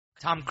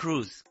Tom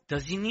Cruise,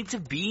 does he need to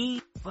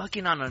be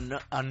fucking on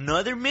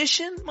another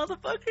mission,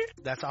 motherfucker?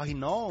 That's all he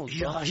knows.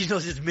 Bro. He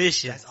knows his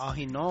mission. That's all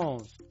he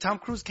knows. Tom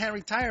Cruise can't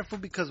retire, fool,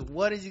 because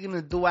what is he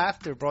gonna do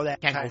after, bro?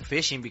 That Can't go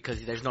fishing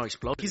because there's no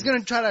explosion. He's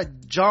gonna try to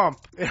jump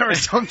or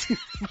something.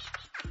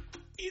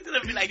 He's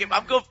gonna be like, if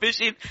I'm going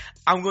fishing,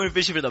 I'm going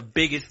fishing for the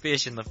biggest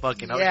fish in the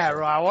fucking ocean. Yeah,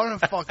 bro. I wanna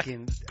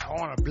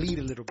bleed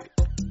a little bit.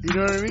 You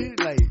know what I mean?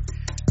 Like,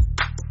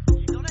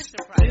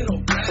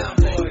 Little brown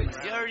boys.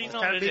 You already know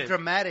trying to be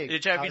dramatic. You're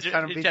trying to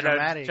be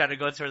dramatic. Trying to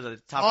go to the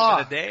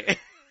topic of the day.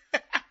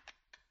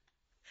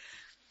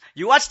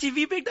 You watch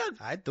TV, big dog?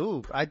 I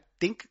do. I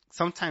think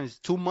sometimes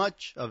too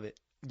much of it.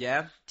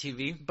 Yeah,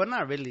 TV. But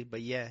not really,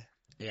 but yeah.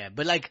 Yeah,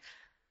 but like,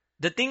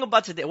 the thing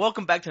about today,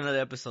 welcome back to another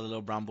episode of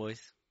Little Brown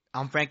Boys.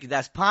 I'm Frankie,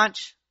 that's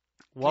Punch.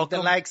 Welcome.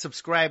 Click the like,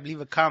 subscribe,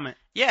 leave a comment.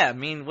 Yeah, I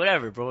mean,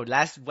 whatever, bro.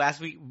 Last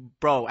week,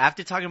 bro,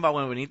 after talking about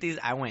Buenonitas,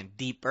 I went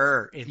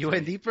deeper. You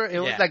went deeper?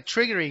 It was like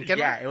triggering.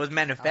 It was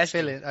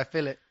manifesting. I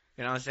feel it.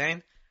 You know what I'm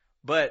saying?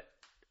 But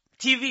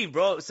TV,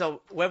 bro.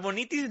 So,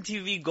 Buenonitas and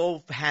TV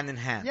go hand in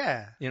hand.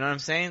 Yeah. You know what I'm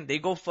saying? They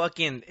go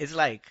fucking, it's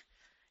like,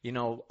 you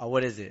know,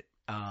 what is it?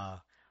 I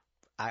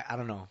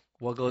don't know.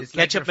 What goes? It's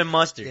ketchup and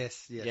mustard.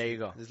 Yes. There you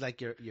go. It's like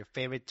your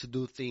favorite to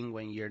do thing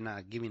when you're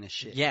not giving a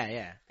shit.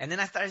 Yeah. And then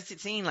I started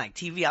seeing like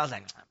TV. I was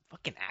like,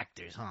 fucking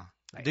actors, huh?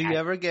 Like, do you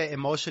ever get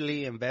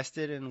emotionally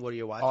invested in what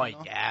you're watching?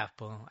 Oh yeah,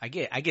 bro. I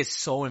get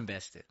so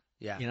invested.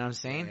 Yeah. You know what I'm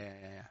saying?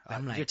 Yeah.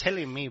 I'm like, you're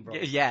telling me, bro.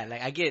 Yeah.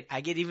 Like I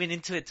get even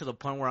into it to the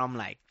point where I'm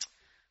like,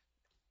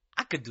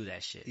 I could do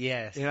that shit.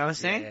 Yes. You know what I'm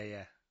saying?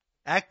 Yeah.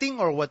 Acting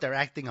or what they're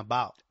acting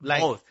about?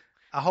 Like, both.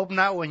 I hope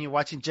not when you're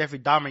watching Jeffrey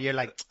Dahmer, you're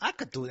like, I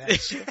could do that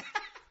shit.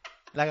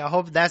 Like, I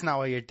hope that's not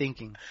what you're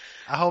thinking.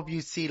 I hope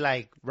you see,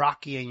 like,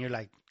 Rocky and you're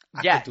like,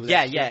 I could do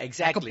that shit.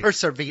 Exactly. I could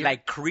persevere.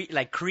 Like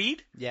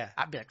Creed? Yeah.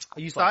 I'd be like,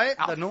 you saw it?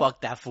 I'll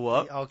fuck that fool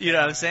up. Okay, you know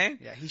what I'm saying?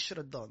 Yeah, he should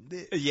have done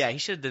this. Yeah, he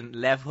should have done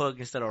left hook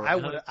instead of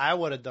right hook. I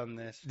would have done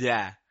this.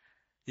 Yeah.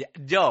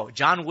 Yo,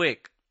 John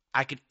Wick,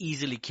 I could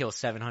easily kill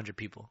 700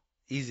 people.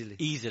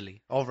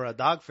 Easily. Over a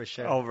dog, for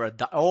sure. Over a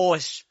dog. Oh,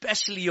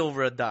 especially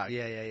over a dog.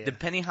 Yeah.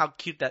 Depending how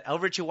cute that.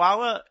 Over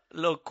Chihuahua,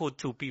 look cool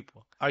 2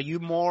 people. Are you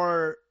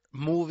more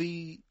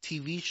movie,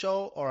 TV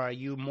show, or are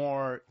you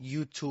more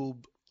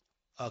YouTube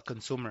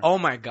consumer? Oh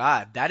my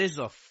God. That is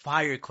a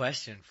fire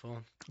question, fool.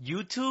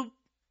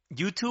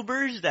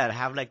 YouTubers that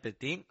have like the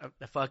thing,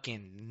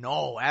 fucking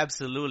no,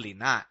 absolutely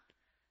not.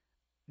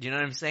 You know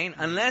what I'm saying?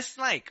 Unless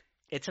like,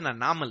 it's an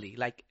anomaly.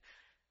 Like.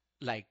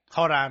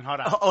 Hold on.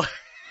 Oh.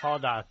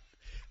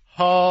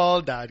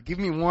 Hold on. Give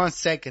me 1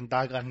 second,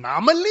 dog.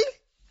 Anomaly?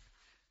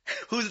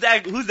 Who's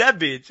that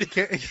bitch?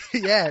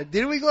 Yeah.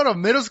 Didn't we go to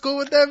middle school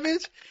with that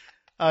bitch?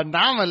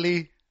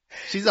 Anomaly.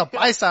 She's a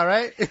paisa,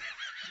 right?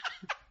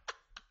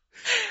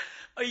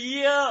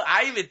 Yeah.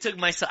 I even took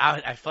myself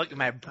out.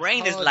 My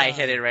brain is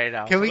lightheaded right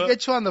now. Can we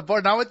get you on the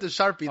board? Not with the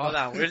Sharpie, though. Hold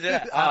on. Where's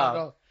that? I don't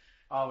know.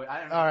 Oh, I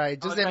don't know. All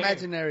right. Just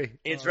imaginary.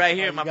 It's right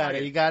here in my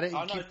pocket. You got it?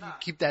 Oh, you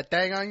keep that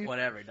thing on you?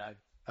 Whatever, dog.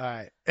 All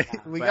right.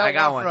 We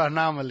got one one for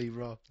Anomaly,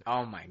 bro.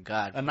 Oh my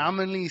God.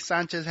 Anomaly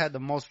Sanchez had the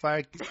most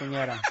fire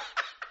quinceañera.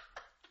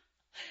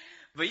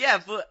 But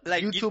yeah,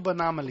 like YouTube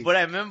Anomaly. What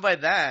I meant by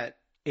that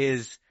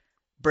is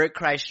Bert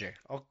Kreischer.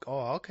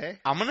 Oh, okay.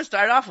 I'm gonna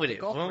start off with it.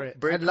 Go for it.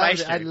 Bert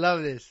Kreischer. I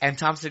love this. And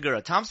Tom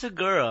Segura. Tom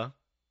Segura,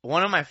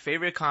 one of my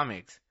favorite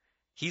comics.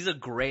 He's a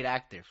great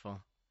actor, fool.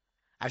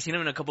 I've seen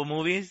him in a couple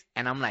movies,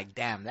 and I'm like,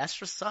 damn,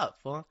 that's what's up,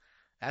 fool.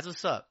 That's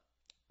what's up.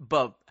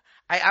 But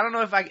I don't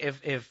know if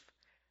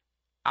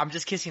I'm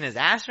just kissing his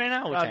ass right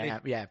now, which probably. I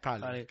am. Yeah,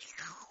 probably.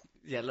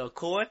 Yeah, a little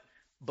cool.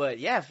 But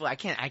yeah, fool, I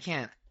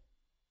can't.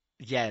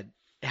 Yeah, it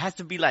has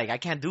to be like, I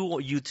can't do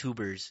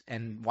YouTubers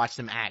and watch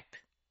them act.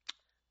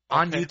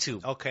 On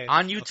YouTube. Okay.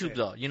 On YouTube,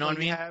 though. You know what I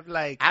mean? Have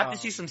like, I have to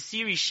see some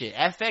serious shit.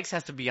 FX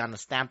has to be on the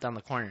stamped on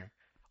the corner.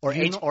 Or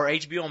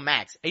HBO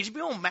Max.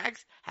 HBO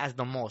Max has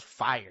the most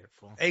fire,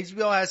 fool.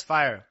 HBO has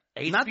fire.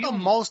 Not the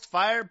most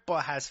fire,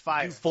 but has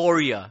fire.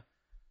 Euphoria.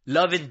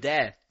 Love and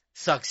Death.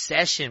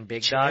 Succession,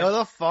 big dog. Chill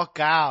the fuck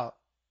out,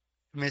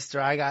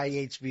 mister. I got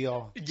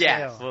HBO.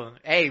 Yeah, fool.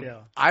 Hey,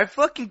 I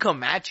fucking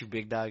come at you,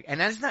 big dog. And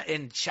that's not,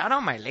 and shout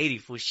out my lady,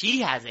 fool. She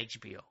has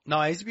HBO. No,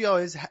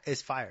 HBO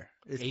is fire.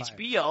 It's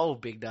HBO, fire.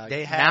 Big dog.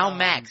 They have, now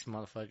Max,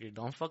 motherfucker.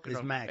 Don't fuck it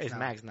up. It's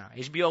Max now.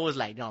 HBO was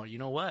like, no, you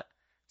know what?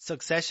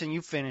 Succession,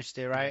 you finished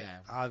it, right? Yeah.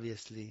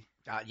 Obviously.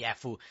 Yeah,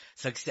 fool.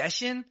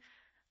 Succession,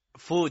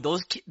 fool,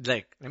 those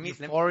let me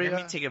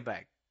take it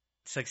back.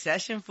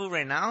 Succession, fool,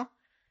 right now,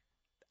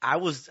 I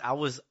was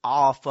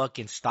all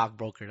fucking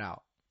stockbrokered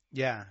out.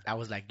 Yeah. I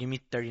was like, give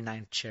me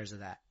 39 shares of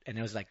that. And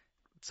it was like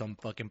some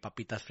fucking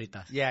papitas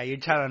fritas. Yeah, you're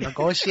trying to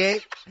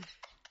negotiate.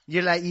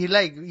 You're like,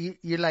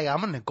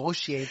 I'm gonna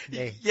negotiate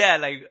today. Yeah,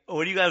 like,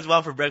 what do you guys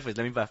want for breakfast?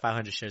 Let me buy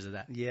 500 shares of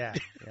that. Yeah,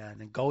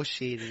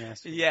 negotiating.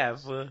 Yeah,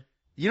 fool.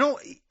 You know,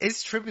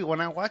 it's trippy. When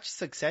I watch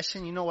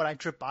Succession, you know what I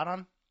trip out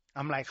on?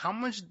 I'm like, how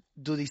much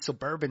do these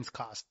Suburbans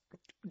cost?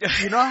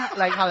 You know,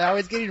 like how they're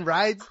always getting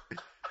rides?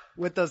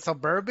 with the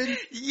Suburban.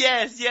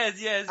 Yes.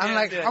 I'm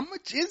like, how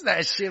much is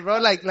that shit, bro?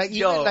 Like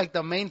even like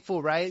the main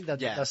fool, right?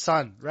 The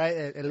son,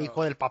 right? El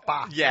hijo del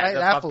papá. Yeah, right? the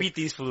That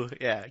papitis fool.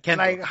 Yeah.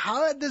 Like,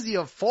 how does he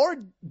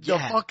afford the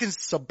fucking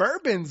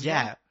Suburbans?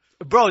 Yeah.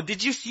 Bro,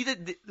 did you see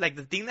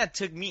the thing that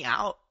took me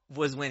out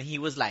was when he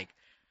was like,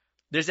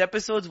 there's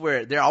episodes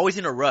where they're always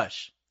in a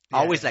rush.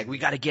 Always like, we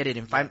gotta get it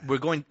in 5. We're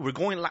going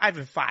live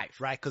in 5.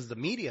 Right, cause the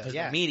media.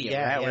 The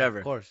media, right? Whatever.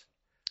 Of course.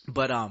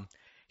 But,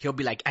 he'll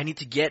be like, I need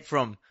to get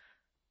from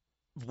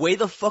way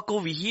the fuck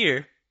over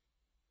here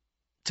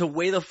to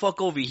way the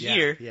fuck over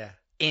here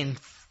in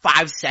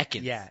 5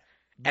 seconds. Yeah.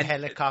 And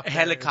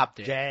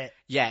helicopter. Jet.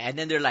 Yeah. And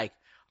then they're like,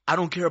 I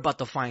don't care about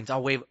the fines.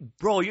 I'll waive.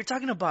 Bro, you're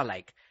talking about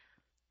like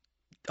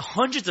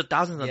hundreds of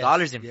thousands of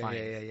dollars in fines.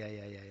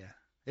 Yeah.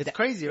 It's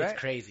crazy, right? It's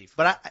crazy.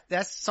 But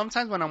that's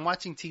sometimes when I'm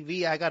watching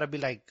TV, I gotta be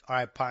like, all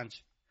right,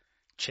 Punch,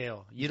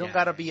 chill. You don't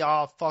gotta be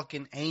all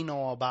fucking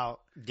anal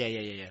about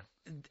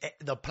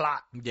the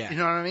plot. Yeah. You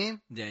know what I mean?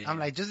 Yeah. I'm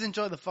like, just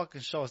enjoy the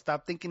fucking show.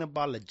 Stop thinking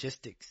about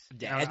logistics.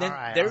 Yeah. And then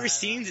there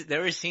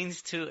were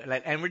scenes too,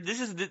 like, and this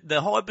is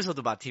the whole episode's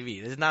about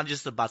TV. It's not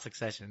just about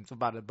Succession. It's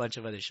about a bunch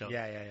of other shows.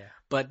 Yeah.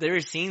 But there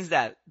were scenes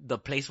that the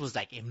place was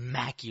like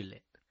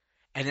immaculate.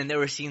 And then there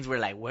were scenes where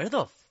like, where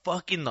the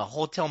fuck in the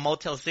Hotel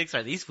Motel 6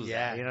 are these fools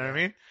at? You know what I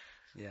mean?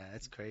 Yeah,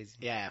 it's crazy.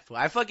 Yeah, fool.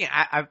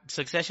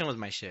 Succession was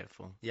my shit,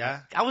 fool.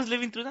 Yeah? I was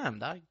living through them,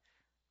 dog.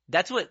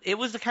 It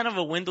was the kind of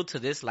a window to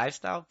this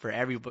lifestyle for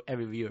every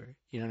viewer.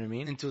 You know what I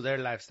mean? Into their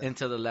lifestyle.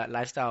 Into the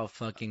lifestyle of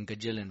fucking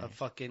gajillionaires. Of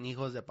fucking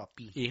hijos de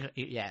papi.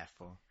 Yeah,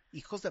 fool.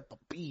 Hijos de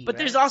papi. But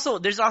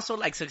right? there's also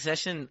like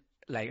Succession,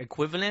 like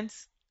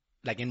equivalents,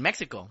 like in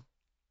Mexico.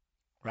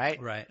 Right?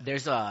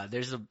 There's a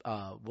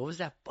what was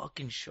that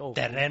fucking show?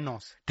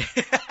 Terrenos.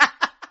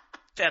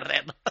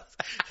 Terrenos.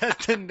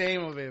 That's the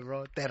name of it,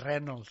 bro.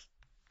 Terrenos.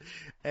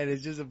 And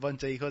it's just a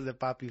bunch of hijos de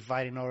papi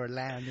fighting over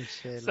land and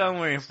shit.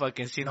 Somewhere in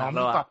fucking Sinaloa.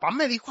 No, mi papá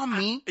me dijo a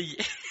mí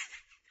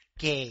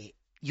que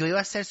yo iba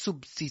a ser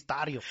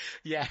subsidiario.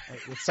 Yeah.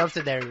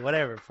 Subsidiary,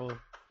 whatever, fool.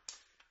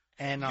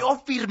 And, Yo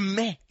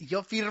firmé.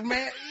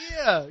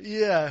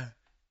 Yeah.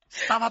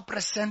 Estaba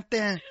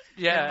presente.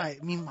 Yeah.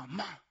 Mi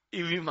mamá.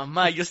 Y mi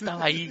mamá, yo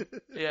estaba ahí.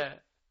 Yeah.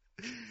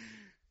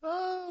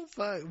 Oh,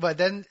 fuck. But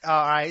then,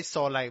 alright,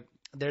 so like,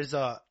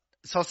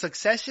 so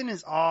Succession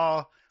is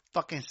all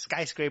fucking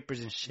skyscrapers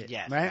and shit.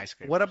 Yeah, right?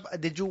 skyscrapers. What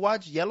about, did you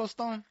watch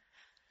Yellowstone?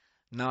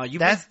 No,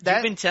 you've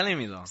been telling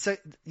me though. So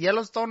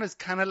Yellowstone is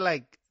kind of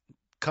like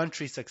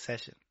country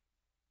Succession.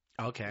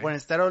 Okay. Where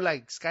instead of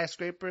like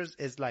skyscrapers,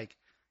 it's like,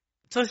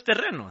 so it's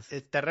terrenos.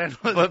 It's terrenos.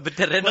 But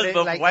terrenos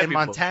but like white in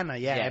people. Montana,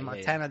 in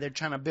Montana, they're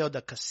trying to build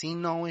a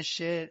casino and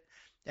shit.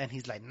 And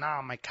he's like,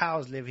 nah, my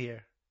cows live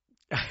here.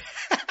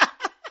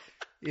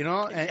 You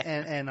know?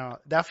 And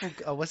that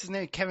fool, what's his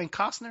name? Kevin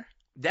Costner?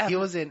 Yeah. He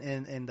was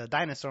in the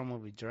dinosaur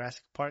movie,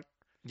 Jurassic Park.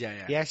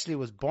 Yeah. He actually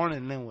was born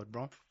in Linwood,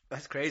 bro.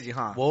 That's crazy,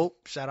 huh? Whoa,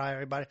 shout out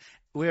everybody.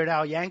 Weird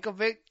Al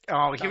Yankovic.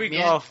 Oh, here we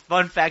go.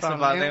 Fun facts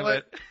about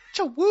Linwood.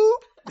 Woo.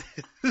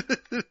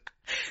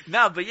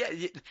 No, but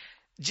yeah,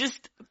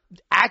 just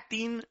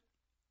acting,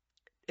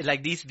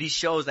 like these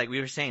shows, like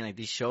we were saying, like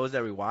these shows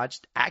that we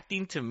watched,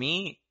 acting to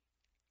me,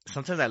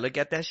 sometimes I look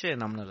at that shit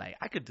and I'm like,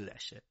 I could do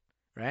that shit,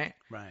 right?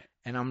 Right.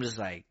 And I'm just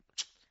like,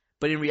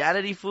 but in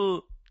reality,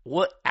 fool,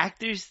 what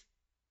actors,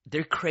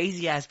 they're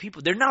crazy ass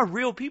people. They're not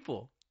real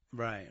people.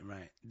 Right.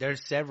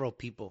 There's several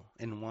people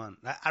in one.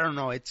 I don't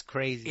know. It's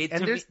crazy.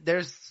 And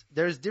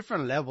there's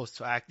different levels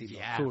to acting,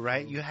 too,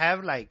 right? You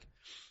have like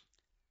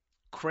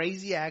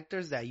crazy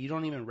actors that you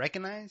don't even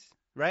recognize,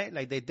 right?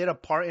 Like they did a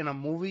part in a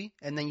movie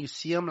and then you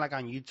see them like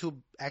on YouTube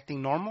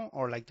acting normal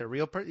or like the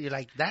real person. You're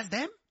like, that's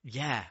them?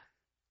 Yeah.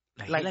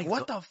 Like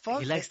what the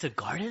fuck? He likes to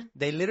garden?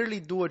 They literally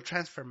do a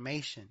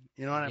transformation.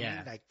 You know what I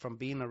mean? Like from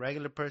being a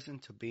regular person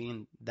to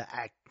being the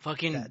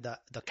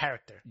the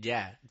character.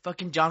 Yeah.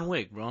 Fucking John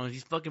Wick, bro.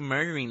 He's fucking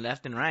murdering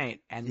left and right.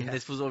 And then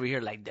this fool's over here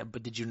like,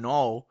 but did you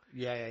know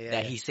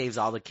that he saves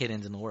all the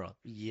kittens in the world?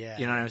 Yeah.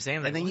 You know what I'm saying?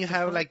 Like, and then you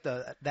have like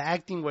the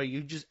acting where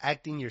you just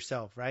acting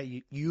yourself,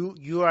 right?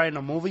 You are in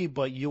a movie,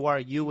 but you are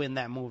you in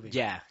that movie.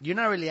 Yeah. You're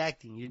not really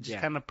acting. You're just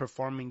kind of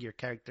performing your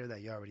character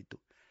that you already do.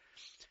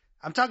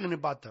 I'm talking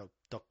about the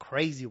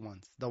crazy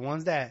ones, the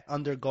ones that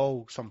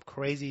undergo some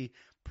crazy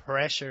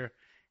pressure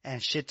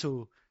and shit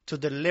to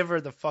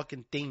deliver the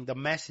fucking thing, the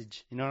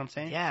message. You know what I'm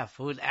saying? Yeah,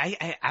 fool.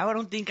 I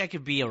don't think I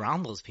could be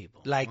around those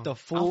people. Like the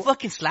fool. I'll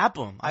fucking slap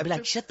them. I'll be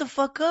like, shut the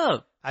fuck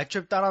up. I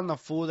tripped out on the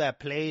fool that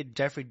played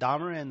Jeffrey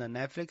Dahmer in the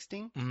Netflix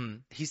thing. Mm-hmm.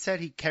 He said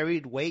he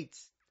carried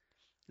weights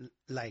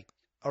like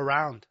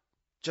around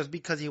just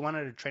because he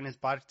wanted to train his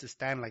body to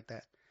stand like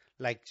that,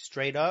 like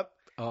straight up.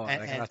 Oh,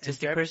 like an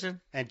autistic person?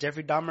 And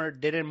Jeffrey Dahmer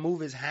didn't move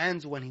his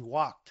hands when he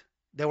walked.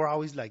 They were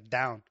always like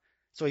down.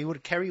 So he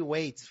would carry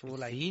weights for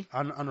like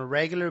on a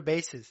regular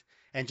basis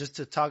and just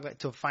to talk, like,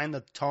 to find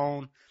the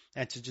tone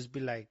and to just be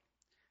like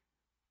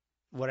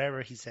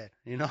whatever he said.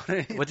 You know what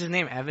I mean? What's his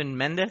name? Evan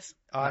Mendes?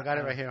 Oh, I got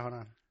it right here. Hold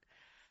on.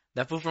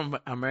 That fool from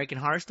American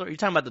Horror Story? You're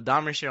talking about the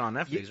Dahmer shit on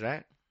Netflix,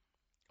 right?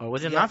 Or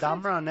was it Yeah, not?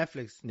 Dahmer on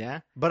Netflix. Yeah.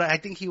 But I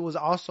think he was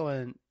also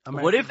in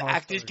American What if Horror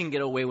actors Story. can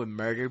get away with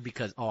murder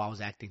because, I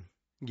was acting?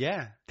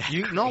 Yeah.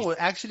 That's No,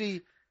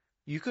 actually,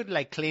 you could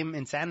like claim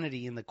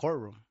insanity in the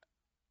courtroom.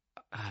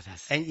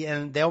 That's...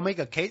 And they'll make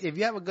a case. If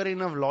you have a good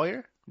enough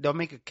lawyer, they'll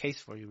make a case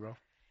for you, bro.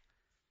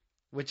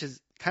 Which is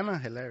kind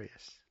of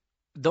hilarious.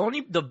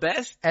 The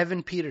best...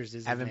 Evan Peters is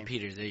his Evan name.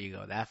 Peters, there you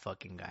go. That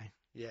fucking guy.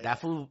 Yeah. That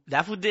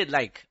fool did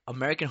like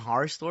American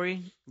Horror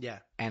Story. Yeah.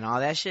 And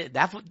all that shit.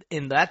 That fool,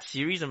 in that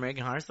series,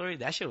 American Horror Story,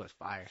 that shit was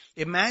fire.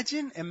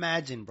 Imagine,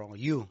 bro.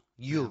 You,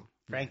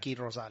 Frankie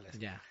Rosales.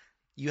 Yeah.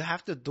 You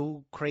have to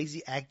do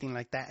crazy acting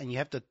like that, and you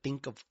have to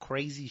think of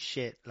crazy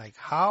shit. Like,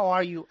 how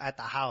are you at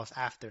the house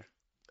after?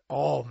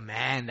 Oh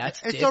man,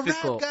 that's it's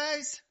difficult. A wrap,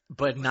 guys.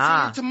 But See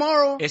nah, you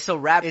tomorrow. It's a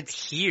wrap.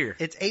 It's here.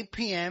 It's 8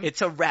 p.m.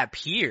 It's a wrap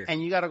here,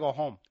 and you gotta go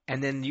home.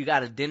 And then you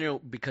got a dinner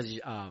because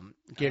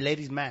your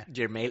lady's mad.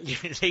 Your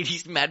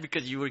lady's mad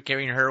because you were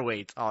carrying her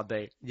weight all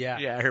day.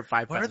 Yeah, her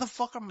 5 pounds. Where the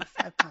fuck are my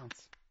 5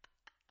 pounds?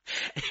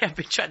 I've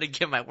been trying to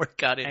get my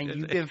workout in.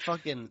 And you've been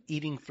fucking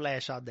eating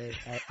flesh all day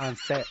on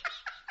set.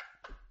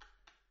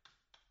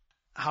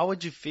 How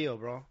would you feel,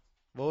 bro?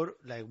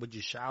 Would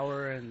you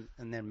shower and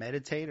then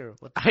meditate or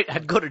what?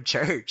 I'd go to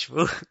church,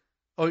 bro.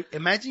 Or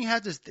imagine you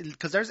have to,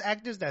 because there's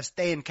actors that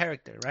stay in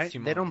character, right?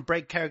 They don't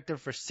break character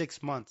for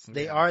 6 months.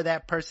 They are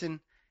that person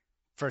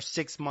for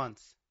 6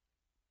 months.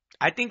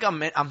 I think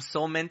I'm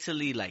so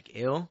mentally like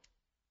ill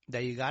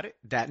that you got it.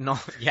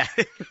 Yeah.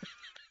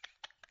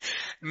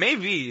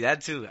 Maybe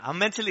that too. I'm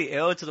mentally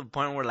ill to the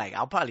point where like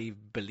I'll probably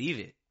believe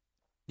it.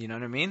 You know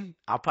what I mean?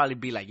 I'll probably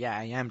be like, yeah,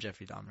 I am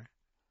Jeffrey Dahmer.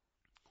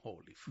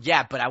 Holy fuck.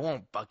 Yeah, but I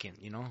won't fucking,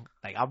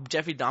 like I'm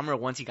Jeffrey Dahmer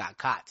once he got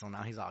caught, so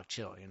now he's all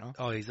chill,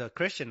 Oh, he's a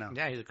Christian now.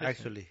 Yeah, he's a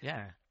Christian. Actually.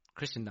 Yeah,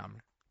 Christian Dahmer.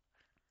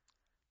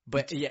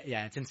 But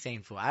yeah, it's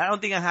insane, fool. I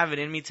don't think I have it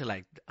in me to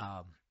like,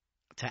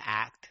 to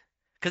act.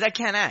 Cause I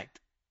can't act.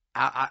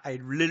 I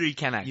literally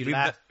can't act.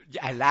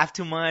 I laugh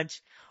too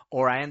much,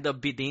 or I end up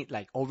being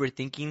like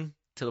overthinking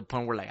to the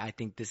point where like I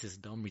think this is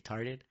dumb,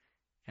 retarded,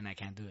 and I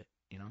can't do it,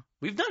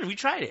 We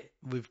tried it.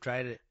 We've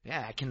tried it.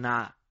 Yeah, I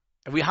cannot.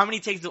 How many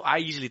takes do I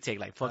usually take?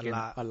 Like fucking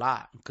a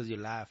lot. Because you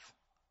laugh.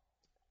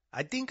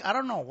 I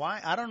don't know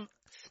why. I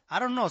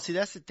don't know. See,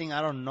 that's the thing.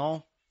 I don't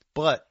know.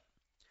 But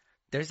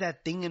there's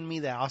that thing in me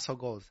that also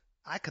goes,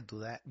 I could do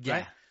that. Yeah.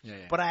 Right? Yeah.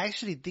 But I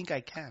actually think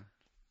I can.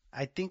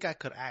 I think I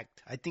could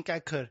act. I think I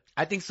could.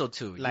 I think so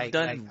too. Like,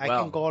 well. I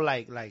can go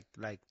like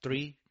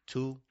 3,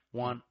 2,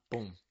 1.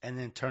 Boom. And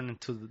then turn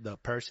into the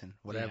person.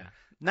 Whatever. Yeah.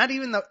 Not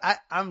even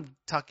I'm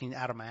talking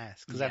out of my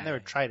ass. Because I've never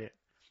tried it.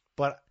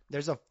 But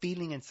there's a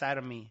feeling inside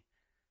of me.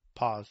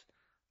 Pause.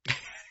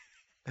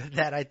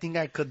 That I think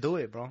I could do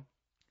it, bro.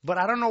 But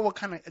I don't know what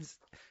kind of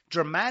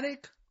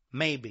dramatic.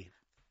 Maybe.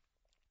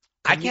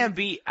 I can't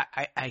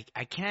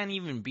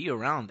even be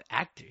around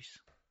actors.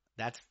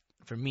 That's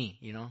for me,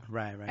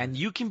 Right. And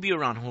you can be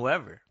around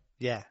whoever.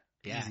 Yeah.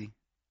 Easy.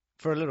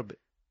 For a little bit.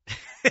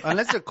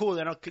 Unless they're cool,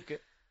 then I'll kick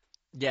it.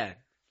 Yeah.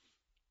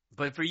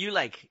 But for you,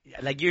 like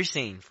you're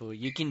saying, fool,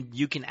 you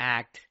can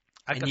act.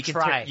 I can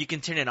try. You can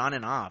turn it on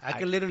and off. I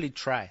can literally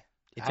try.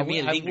 I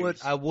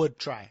would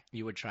try.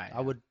 You would try.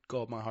 I would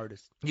go my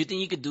hardest. You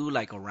think you could do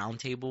like a round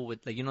table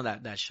with like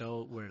that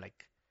show where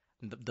like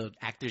the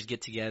actors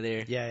get together,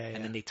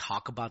 and then they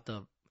talk about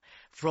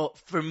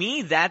for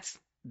me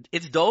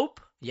it's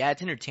dope. Yeah,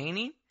 it's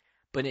entertaining,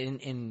 but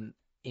in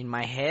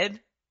my head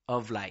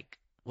of like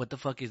what the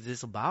fuck is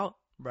this about?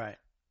 Right.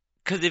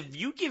 Because if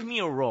you give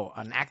me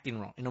an acting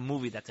role in a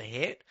movie that's a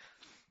hit,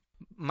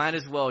 might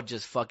as well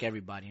just fuck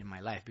everybody in my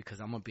life because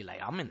I'm gonna be like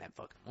I'm in that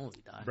fucking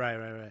movie, dog.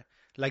 Right.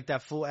 Like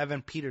that fool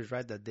Evan Peters,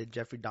 right? That did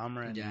Jeffrey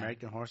Dahmer and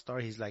American Horror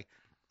Story. He's like,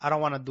 I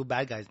don't want to do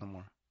bad guys no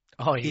more.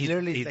 Oh, he's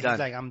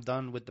like, I'm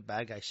done with the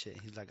bad guy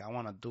shit. He's like, I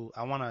want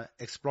to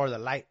explore the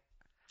light.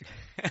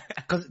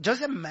 Cause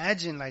just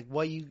imagine like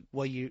what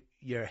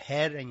your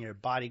head and your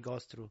body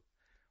goes through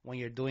when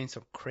you're doing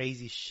some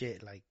crazy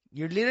shit. Like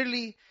you're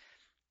literally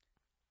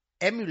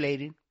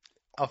emulating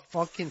a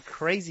fucking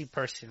crazy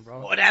person,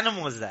 bro. What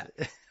animal is that?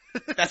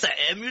 That's an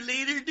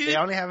emulator, dude. They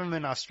only have them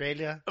in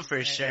Australia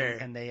for sure,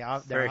 and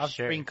their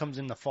offspring comes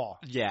in the fall.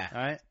 Yeah,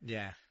 right.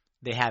 Yeah,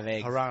 they have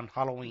eggs around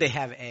Halloween. They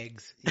have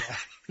eggs.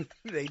 Yeah,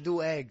 they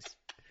do eggs.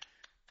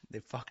 They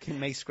fucking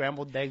make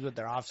scrambled eggs with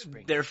their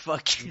offspring. They're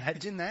fucking.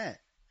 Imagine that.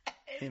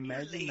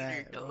 Imagine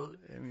that, bro.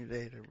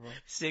 Emulator, bro.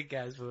 Sick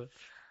ass, bro.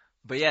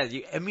 But yeah,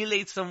 you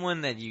emulate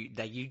someone that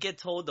you get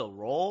told a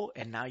role,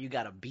 and now you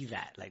gotta be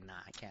that. Like, nah,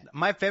 I can't.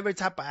 My favorite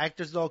type of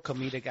actors, though,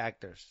 comedic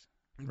actors.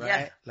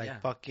 Right? Yeah,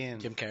 fucking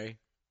Jim Carrey.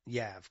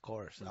 Yeah, of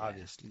course,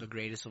 obviously. The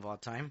greatest of all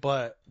time.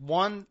 But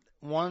one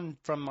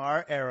from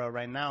our era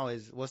right now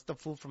is, what's the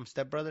fool from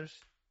Step Brothers?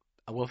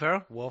 Will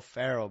Ferrell? Will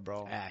Ferrell,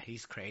 bro. Yeah,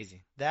 he's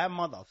crazy. That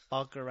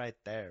motherfucker right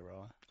there,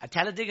 bro.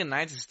 Talladega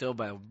Nights is still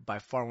by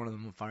far one of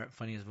the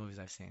funniest movies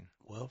I've seen.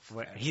 Will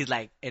Ferrell. He's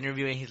like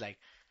interviewing, he's like,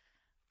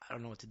 I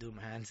don't know what to do with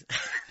my hands.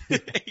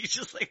 He's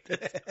just like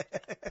this.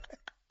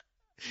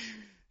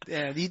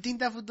 Yeah, do you think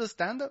that fool does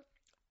stand up?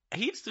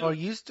 He used to. Or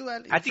used to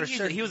at least. I think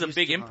he was a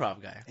big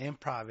improv guy.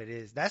 Improv it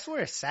is. That's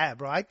where it's at,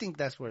 bro. I think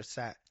that's where it's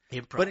at.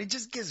 Improv. But it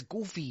just gets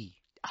goofy.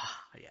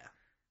 Yeah.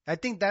 I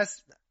think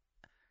that's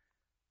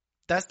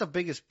the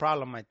biggest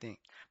problem, I think.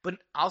 But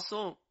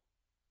also,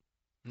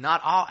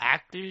 not all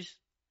actors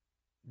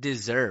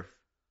deserve.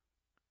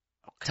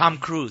 Okay. Tom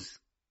Cruise.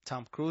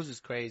 Tom Cruise is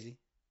crazy.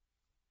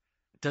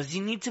 Does he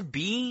need to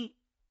be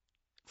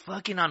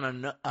fucking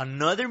on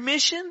another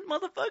mission,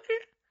 motherfucker?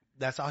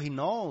 That's all he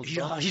knows. He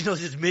knows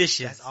his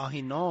mission. That's all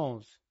he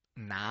knows.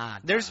 Nah.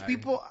 There's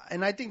people,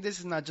 and I think this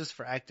is not just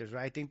for actors,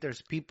 right? I think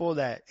there's people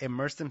that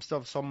immerse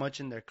themselves so much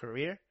in their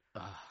career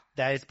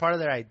that it's part of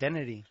their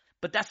identity.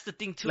 But that's the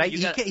thing too. Like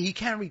he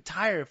can't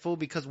retire, fool,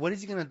 because what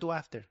is he gonna do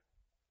after?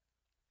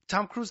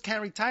 Tom Cruise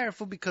can't retire,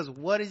 fool, because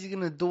what is he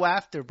gonna do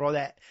after, bro?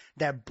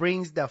 That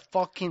brings the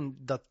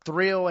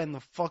thrill and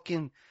the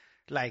fucking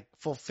like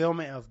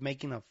fulfillment of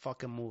making a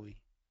fucking movie.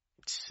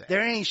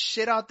 There ain't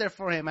shit out there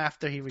for him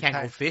after he retires.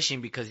 Can't go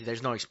fishing because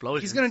there's no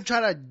explosions. He's gonna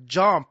try to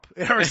jump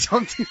or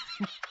something.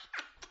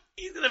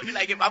 He's gonna be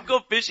like, if I'm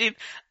going fishing,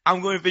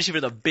 I'm going fishing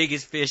for the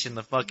biggest fish in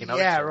the fucking ocean.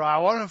 Yeah, bro. I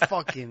want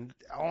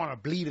to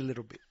bleed a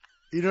little bit.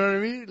 You know what I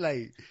mean?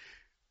 Like,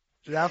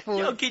 that fool.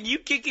 Yo, can you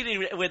kick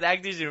it with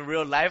actors in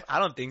real life? I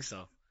don't think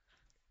so.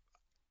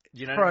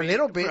 You know for what I a mean?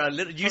 little bit. For a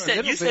little. You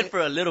said for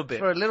a little bit.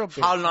 For a little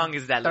bit. How long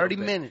is that? 30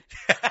 minutes.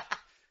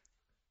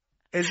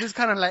 It's just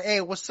kind of like, hey,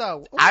 what's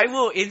up? I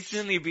will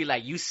instantly be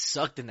like, you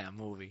sucked in that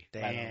movie.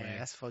 Damn,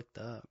 that's fucked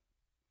up.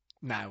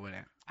 Nah, I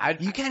wouldn't.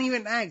 You can't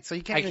even act, so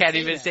you can't. I can't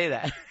even say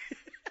that.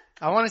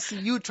 I want to see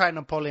you try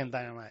Napoleon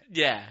Dynamite.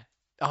 Yeah.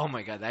 Oh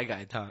my god, that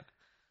guy talk.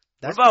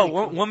 What about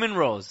cool. woman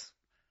roles?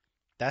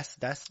 That's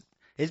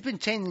it's been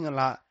changing a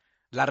lot.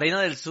 La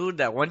Reina del Sur,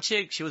 that one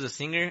chick, she was a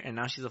singer and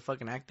now she's a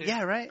fucking actor.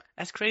 Yeah, right.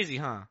 That's crazy,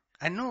 huh?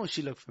 I know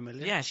she looked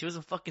familiar. Yeah, she was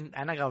a fucking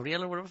Ana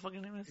Gabriel or whatever the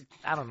fucking name is.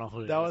 I don't know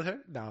who it that is. was her?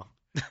 No.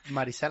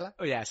 Maricela?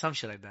 Oh yeah, some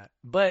shit like that.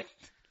 But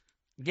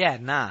yeah,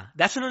 nah.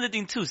 That's another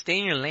thing too. Stay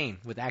in your lane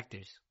with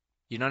actors.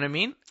 You know what I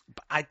mean?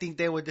 I think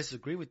they would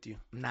disagree with you.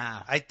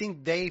 Nah. I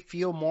think they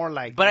feel more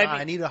like, but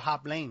I need to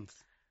hop lanes.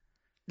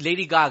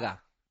 Lady Gaga.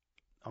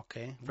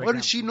 Okay. What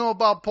does she know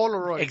about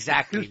Polaroid?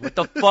 Exactly. What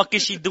the fuck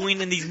is she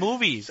doing in these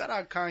movies? Shout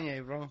out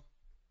Kanye, bro.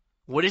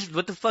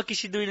 What the fuck is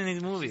she doing in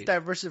these movies? She's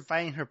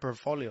diversifying her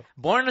portfolio.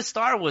 Born a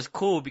Star was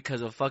cool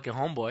because of fucking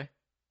Homeboy.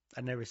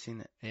 I've never seen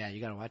it. Yeah, you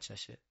gotta watch that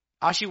shit.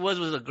 All she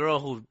was a girl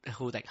who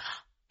like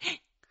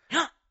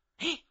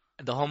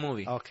the whole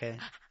movie. Okay.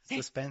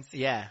 Suspense.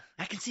 Yeah.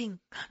 I can sing.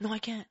 No, I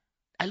can't.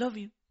 I love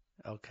you.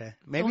 Okay.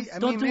 Maybe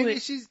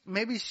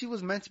maybe she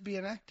was meant to be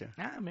an actor.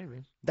 Yeah,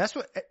 maybe.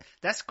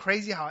 That's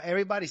crazy how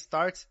everybody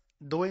starts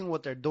doing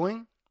what they're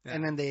doing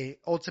and then they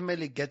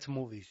ultimately get to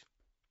movies.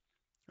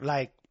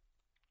 Like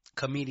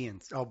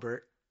comedians.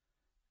 Albert.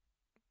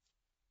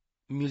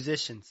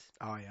 Musicians.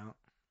 Oh yeah.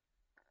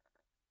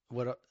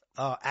 What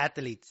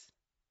athletes.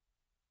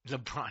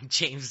 LeBron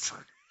James.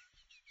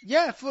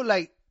 Yeah, for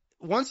like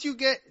once you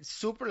get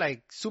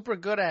super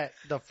good at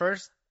the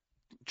first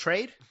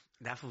trade,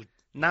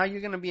 now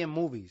you're gonna be in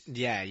movies.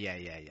 Yeah.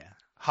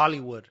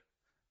 Hollywood,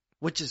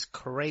 which is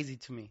crazy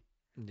to me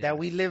that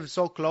we live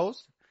so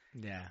close.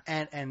 Yeah.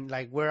 And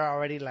like we're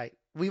already like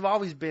we've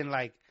always been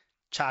like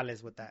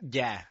chales with that.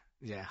 Yeah.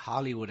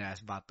 Hollywood ass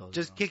vatos.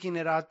 Just kicking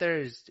it out there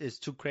is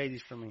too crazy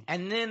for me.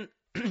 And then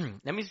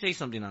let me say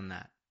something on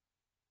that.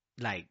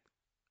 Like.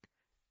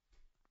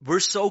 We're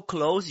so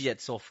close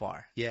yet so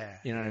far. Yeah.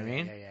 You know what I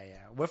mean?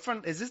 Yeah. We're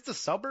from, is this the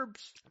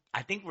suburbs?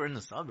 I think we're in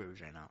the suburbs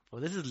right now.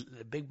 Well, this is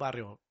Big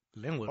Barrio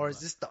Linwood. Or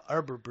is this the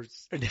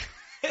urburbs?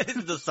 This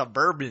is the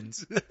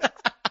suburbans.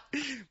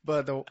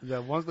 But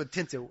the ones with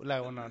tinted,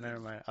 like, well, no, never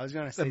mind. I was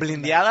going to say. The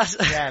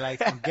blindeadas?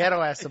 Like some ghetto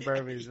ass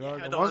suburbs.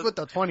 Yeah, the ones with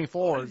the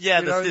 24s.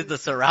 Yeah, the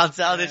surround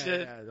sound and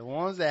shit. Yeah, the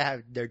ones that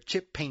have their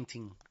chip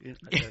painting.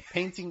 They're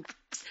painting.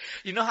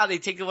 You know how they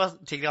take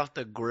off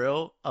the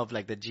grill of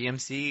like the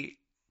GMC?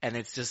 And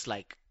it's just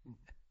like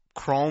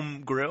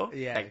chrome grill,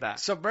 like that.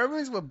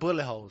 Suburbans with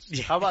bullet holes.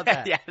 How about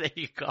that? Yeah, there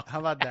you go. How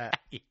about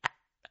that? Yeah.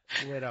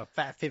 With a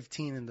fat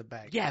 15 in the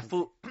back. Yeah,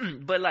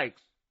 but like,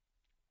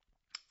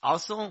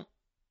 also,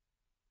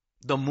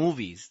 the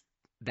movies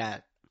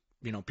that,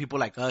 you know, people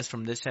like us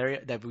from this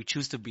area that we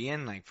choose to be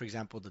in, like, for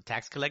example, The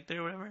Tax Collector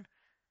or whatever.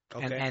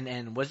 Okay.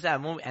 And what's that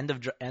movie?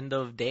 End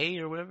of Day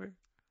or whatever?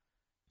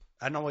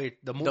 I know what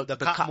the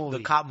cop movie.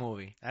 The cop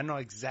movie. I know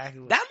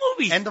exactly. That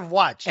movie. End of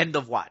Watch. End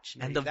of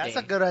Day. That's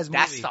a good ass movie.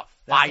 That's a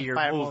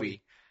fire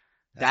movie.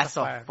 That's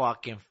a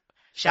fucking.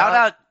 Shout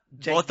out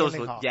both those.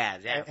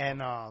 Yeah. And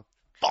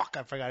fuck,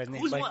 I forgot his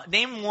name.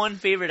 Name one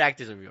favorite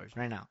actors of yours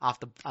right now, off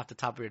the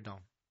top of your dome.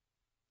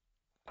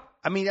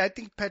 I mean, I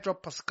think Pedro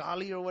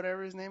Pascali or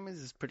whatever his name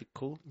is pretty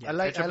cool. Yeah,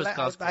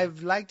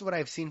 I've liked what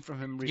I've seen from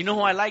him recently. You know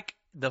who I like?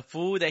 The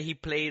fool that he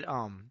played,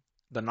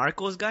 the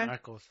Narcos guy.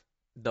 Narcos.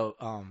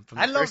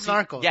 I love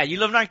Narcos. Yeah, you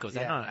love Narcos.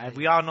 Yeah, I know.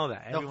 We all know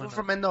that. The fool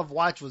from End of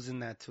Watch was in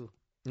that too.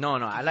 No,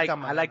 I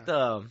like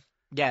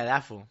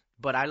that fool.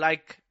 But I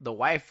like the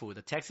white fool,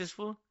 the Texas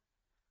fool.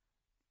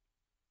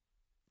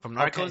 From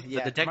Narcos,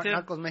 the detective.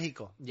 Narcos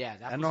Mexico. Yeah,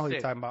 I know who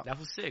you're talking about. That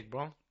was sick,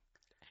 bro.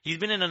 He's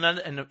been in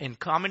in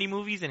comedy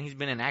movies and he's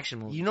been in action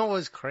movies. You know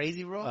what's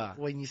crazy, bro?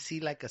 When you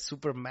see like a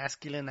super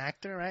masculine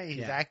actor, right?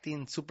 He's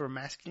acting super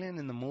masculine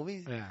in the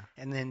movies. Yeah.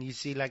 And then you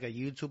see like a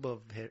YouTube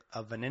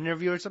of an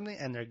interview or something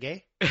and they're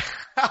gay.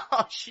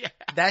 Oh, shit.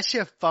 That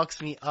shit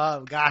fucks me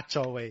up,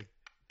 gacho way.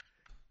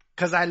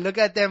 Cause I look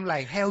at them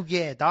like, hell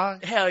yeah,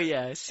 dog. Hell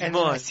yeah. And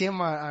then I see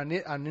him on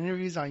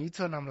interviews on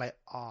YouTube and I'm like,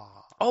 oh.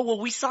 Oh, well,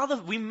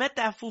 we met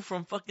that fool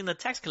from fucking The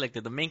Tax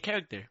Collector, the main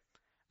character.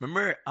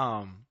 Remember,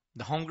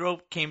 the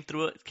homegirl came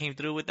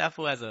through with that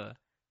fool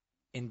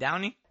in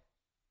Downey?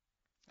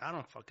 I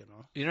don't fucking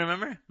know. You don't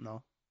remember?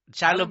 No.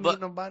 Shia I didn't LaBeouf.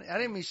 meet nobody. I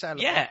didn't meet Shia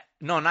LaBeouf. Yeah.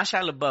 No, not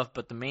Shia LaBeouf,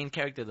 but the main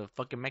character, the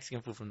fucking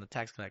Mexican fool from The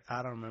Tax Collector.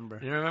 I don't remember.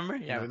 You don't remember?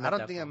 Yeah, no, I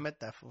don't think I met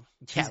that fool.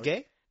 Yeah, He's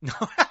gay? No.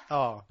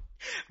 Oh.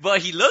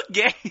 But he looked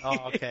gay.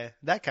 Oh, okay.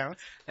 That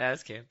counts. Yeah,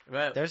 that's good.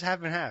 Well, there's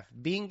half and half.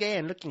 Being gay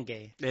and looking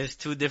gay. There's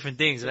two different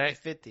things, right?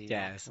 50.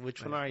 Yes.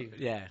 Which one are you?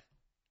 Yeah.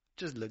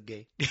 Just look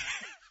gay.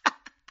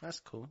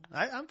 That's cool.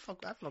 I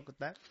fuck with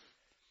that.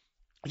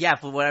 Yeah,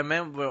 but what I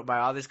meant by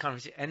all this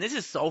conversation, and this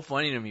is so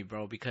funny to me,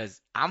 bro,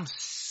 because I'm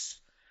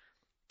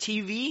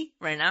TV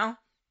right now.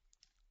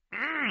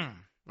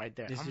 Right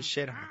there. This is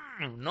shit.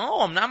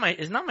 No,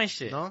 it's not my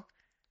shit. No?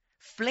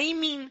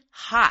 Flaming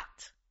hot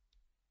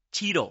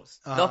Cheetos.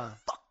 Uh-huh. The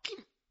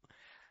fucking.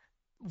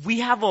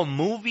 We have a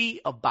movie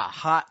about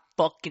hot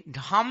fucking.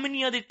 How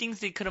many other things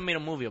they could have made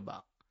a movie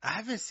about? I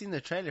haven't seen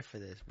the trailer for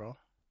this, bro.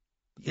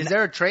 Is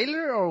there a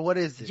trailer or what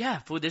is it? Yeah,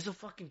 fool. There's a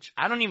fucking.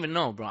 I don't even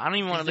know, bro. I don't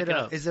even want to look it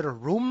up. Is it a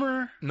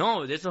rumor?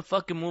 No, there's a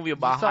fucking movie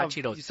about hot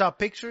Cheetos. You saw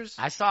pictures?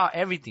 I saw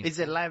everything. Is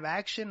it live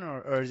action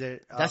or is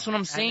it? That's what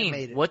I'm saying.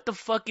 Animated? What the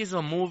fuck is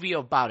a movie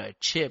about a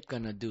chip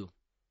gonna do?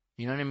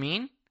 You know what I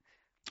mean?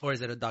 Or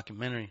is it a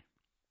documentary?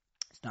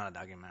 It's not a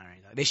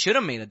documentary. They should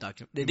have made a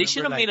documentary. They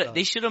should have made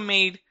They should have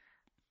made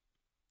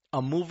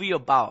a movie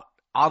about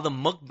all the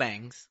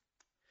mukbangs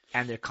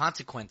and their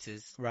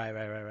consequences. Right.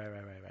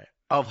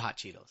 Of hot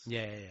Cheetos.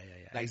 Yeah.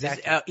 Like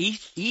exactly.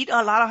 Eat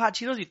a lot of hot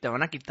Cheetos y te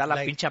van a quitar la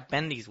pinche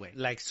appendix, güey.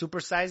 Like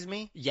Super Size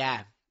Me?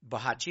 Yeah, but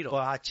hot Cheetos.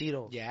 But hot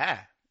Cheetos. Yeah.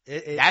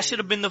 That should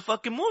have been the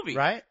fucking movie.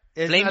 Right?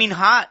 Flaming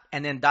hot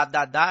and then ...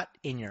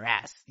 in your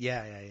ass.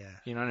 Yeah.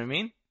 You know what I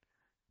mean?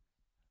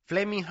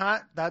 Flaming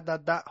hot ...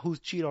 who's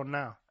Cheeto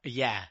now?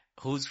 Yeah.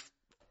 Who's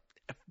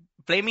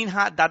flaming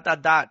hot ...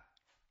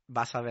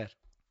 vas a ver.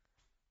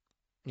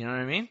 You know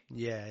what I mean?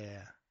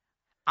 Yeah.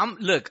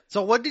 Look.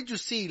 So what did you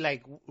see?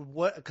 Like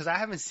what? Because I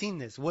haven't seen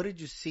this. What did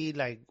you see?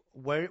 Like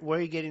where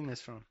are you getting this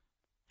from?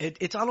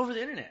 It's all over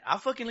the internet. I'll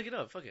fucking look it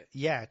up. Fuck it.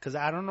 Yeah, because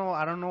I don't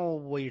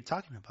know what you're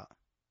talking about.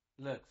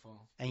 Look, fool.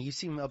 And you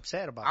seem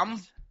upset about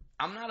this.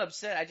 I'm not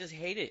upset. I just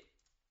hate it.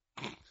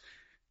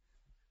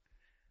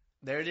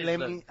 There it is.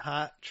 Flaming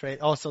hot trailer.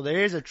 Oh, so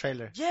there is a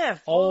trailer. Yeah.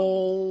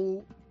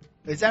 Fool.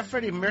 Oh, is that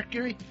Freddie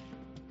Mercury?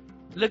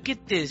 Look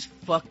at this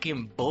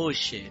fucking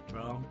bullshit,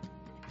 bro.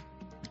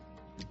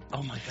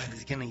 Oh my god,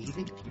 is he gonna eat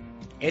it?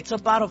 It's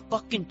about a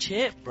fucking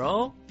chip,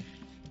 bro.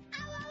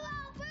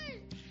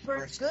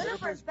 First good or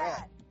first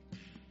bad?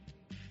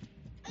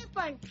 If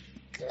I'm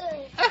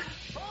good.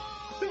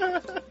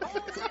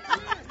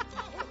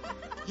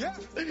 Yeah.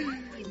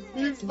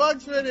 He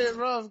fucks with it,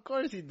 bro. Of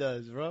course he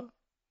does, bro.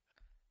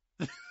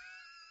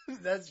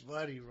 That's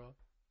funny, bro.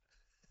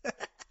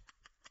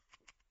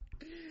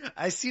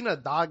 I seen a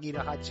dog eat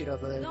a hot Cheeto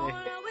the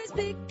other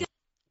day.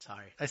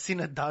 Sorry. I seen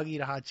a dog eat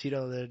a hot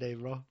Cheeto the other day,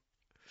 bro.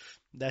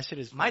 That shit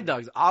is funny. My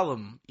dogs, all of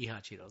them eat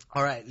hot Cheetos.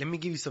 All right, let me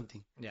give you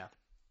something. Yeah.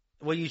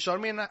 What you showed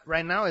me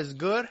right now is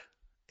good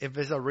if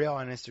it's a reel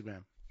on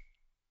Instagram.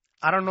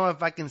 I don't know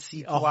if I can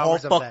see 2 a whole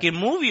hours of fucking that.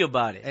 movie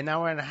about it. An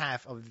hour and a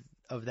half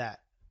of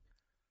that.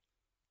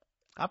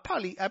 I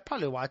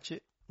probably watch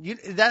it.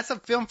 That's a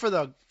film for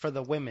the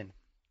women,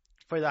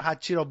 for the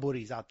hot Cheeto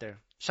booties out there.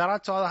 Shout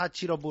out to all the hot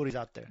Cheeto booties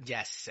out there.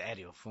 Yeah,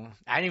 serio, fool.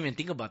 I didn't even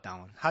think about that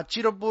one. Hot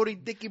Cheeto booty,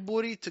 dicky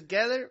booty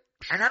together.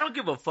 And I don't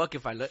give a fuck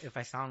if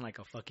I sound like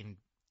a fucking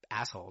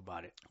asshole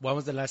about it. When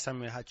was the last time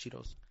you had hot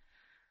Cheetos?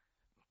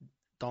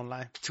 Don't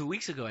lie. 2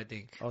 weeks ago, I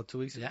think. Oh, 2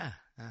 weeks ago?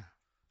 Yeah.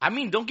 I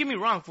mean, don't get me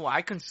wrong, fool.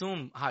 I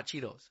consume hot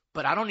Cheetos,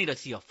 but I don't need to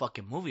see a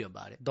fucking movie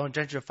about it. Don't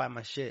gentrify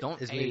my shit. Is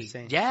what you're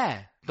saying.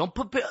 Yeah. Don't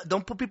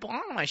put people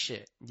on my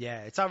shit.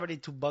 Yeah, it's already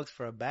 $2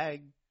 for a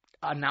bag.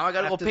 Now I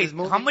gotta go pay.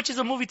 How much is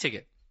a movie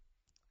ticket?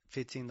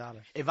 $15.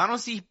 If I don't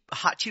see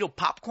hot Cheeto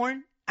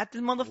popcorn at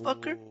this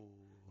motherfucker,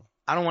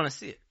 I don't want to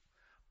see it.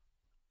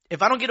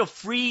 If I don't get a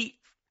free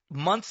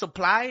month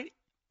supply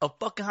of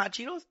fucking hot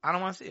Cheetos, I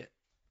don't want to see it.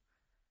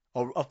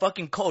 Or a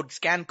fucking code,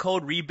 scan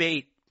code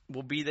rebate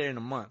will be there in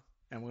a month,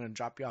 and we're gonna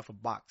drop you off a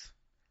box.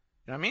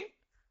 You know what I mean?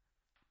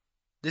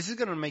 This is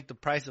gonna make the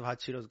price of hot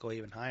Cheetos go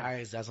even higher.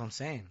 Alright, that's what I'm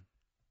saying.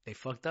 They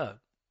fucked up.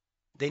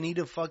 They need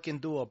to fucking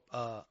do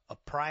a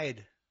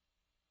Pride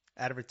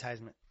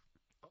advertisement.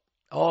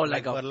 Oh,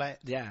 like Bud Light.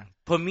 Yeah.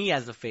 Put me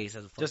as the face,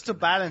 just to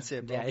balance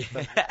it, bro.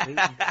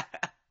 Yeah.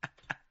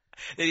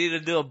 They need to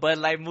do a Bud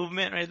Light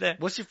movement right there.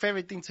 What's your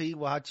favorite thing to eat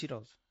with hot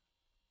Cheetos?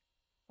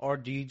 Or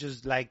do you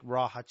just like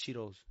raw hot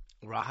Cheetos?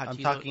 Raw hot Cheetos?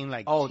 I'm talking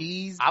like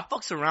cheese. I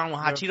fucks around with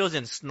hot Cheetos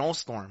in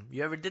Snowstorm.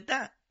 You ever did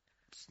that?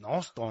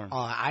 Snowstorm. Oh,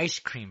 ice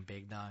cream,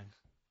 big dog.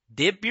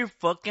 Dip your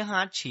fucking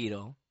hot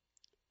Cheeto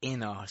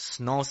in a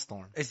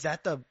snowstorm. Is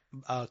that the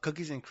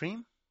cookies and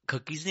cream?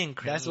 Cookies and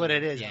cream. That's what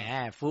it is.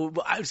 Yeah, food.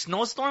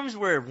 Snowstorms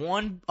were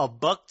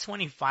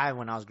 $1.25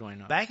 when I was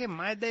growing up. Back in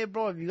my day,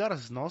 bro, if you got a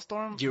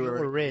snowstorm, you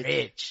were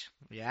rich.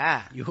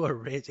 Yeah, you were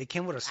rich. It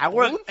came with a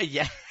spoon.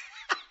 Yeah.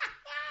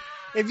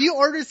 If you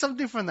ordered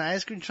something from the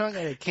ice cream truck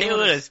and it came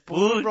with a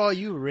spoon, bro,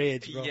 you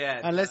rich, bro.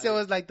 Yeah. Unless it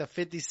was like the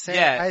 50-cent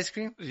ice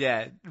cream.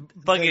 Yeah.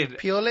 Fucking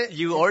peel it.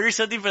 You ordered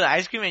something for the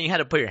ice cream and you had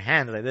to put your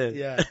hand like this.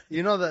 Yeah.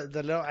 You know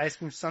the little ice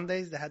cream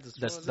sundaes that had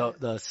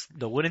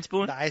the wooden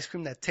spoon? The ice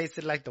cream that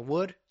tasted like the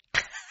wood.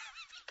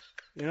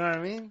 You know what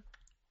I mean?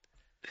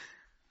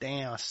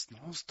 Damn, a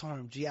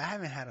snowstorm. Gee, I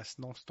haven't had a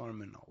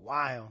snowstorm in a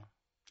while.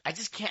 I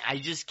just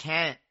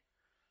can't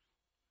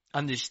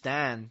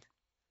understand.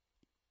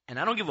 And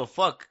I don't give a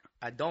fuck.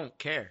 I don't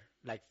care.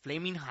 Like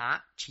flaming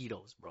hot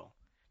Cheetos, bro,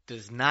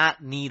 does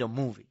not need a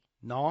movie.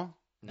 No?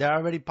 They're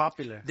already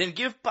popular. Then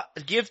give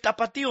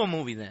Tapatio a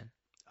movie then.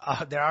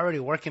 They're already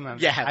working on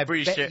it. Yeah, I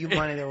pretty bet sure. you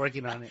money they're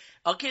working on it.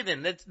 Okay,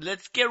 then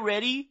let's get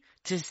ready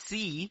to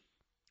see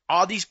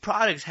all these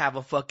products have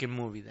a fucking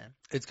movie then.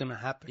 It's gonna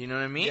happen. You know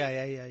what I mean?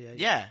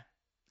 Yeah.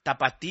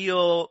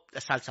 Tapatio,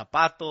 salsa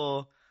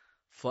pato,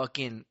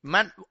 fucking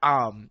man.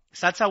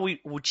 Salsa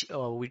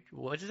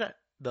what is that?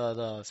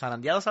 The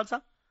zarandeado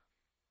salsa.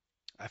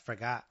 I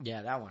forgot.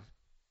 Yeah, that one.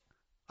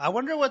 I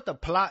wonder what the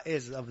plot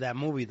is of that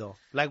movie though.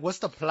 Like, what's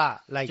the plot?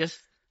 Like,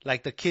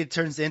 like the kid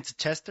turns into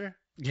Chester.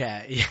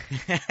 Yeah.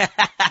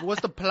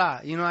 What's the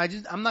plot? You know,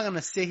 I'm not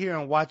gonna sit here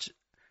and watch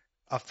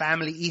a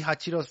family eat hot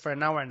Cheetos for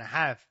an hour and a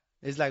half.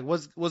 It's like,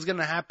 what's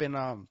gonna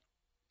happen?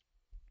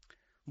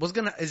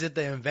 Is it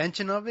the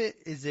invention of it?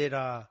 Is it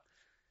the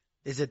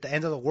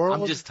end of the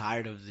world? I'm just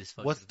tired of this.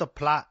 What's the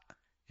plot?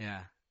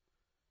 Yeah.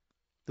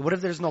 What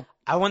if there's no?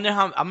 I wonder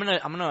how I'm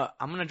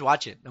gonna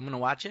watch it. I'm gonna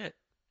watch it.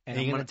 And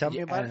you're gonna tell me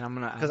about it? I'm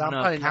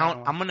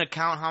gonna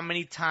count how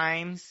many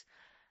times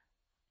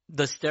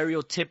the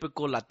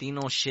stereotypical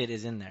Latino shit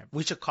is in there.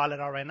 We should call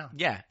it out right now.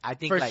 Yeah, I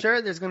think for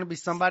sure there's gonna be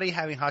somebody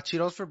having hot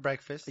Cheetos for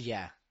breakfast.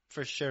 Yeah,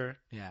 for sure.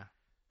 Yeah,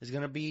 there's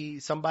gonna be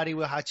somebody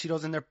with hot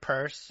Cheetos in their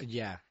purse.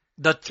 Yeah.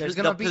 The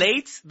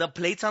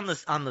plates on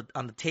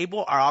the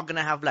table are all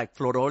gonna have like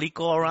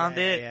florolico around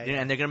it,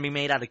 and they're gonna be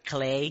made out of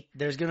clay.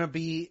 There's gonna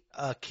be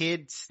a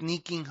kid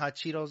sneaking hot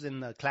Cheetos in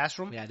the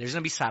classroom. Yeah, there's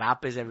gonna be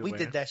sarapes everywhere. We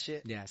did that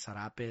shit. Yeah,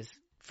 sarapes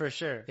for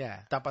sure. Yeah,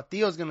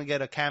 Tapatio's gonna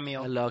get a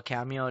cameo. A little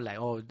cameo, like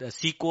the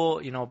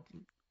sequel, you know.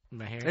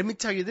 Right here. Let me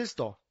tell you this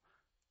though,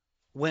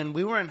 when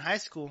we were in high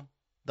school,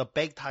 the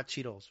baked hot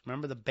Cheetos.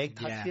 Remember the baked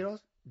hot Cheetos?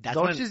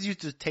 Those just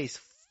used to taste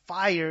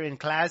fire in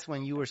class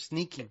when you were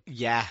sneaking.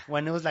 Yeah.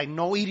 When it was like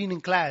no eating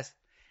in class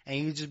and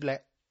you just be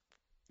like.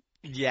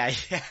 Yeah.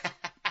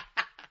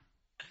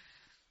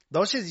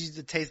 Those shits used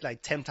to taste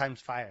like 10 times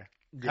fire.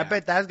 Yeah. I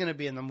bet that's going to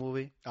be in the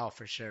movie. Oh,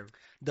 for sure.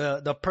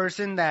 The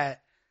person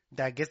that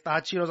gets the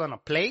hot Cheetos on a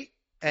plate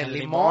and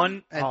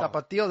limon and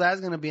tapatio,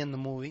 that's going to be in the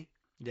movie.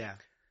 Yeah.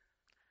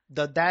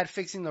 The dad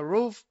fixing the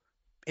roof.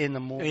 In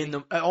the movie.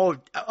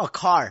 A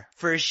car.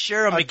 For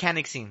sure a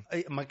mechanic scene.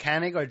 A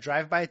mechanic or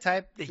drive-by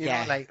type. You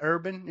know, like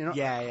urban, you know?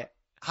 Yeah.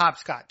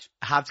 Hopscotch.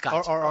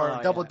 Or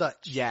double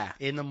Dutch. Yeah.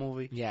 In the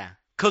movie. Yeah.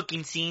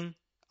 Cooking scene.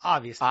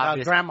 Obviously.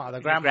 The grandma.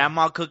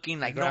 Grandma cooking.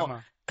 Like,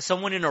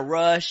 someone in a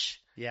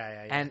rush.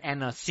 Yeah.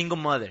 And a single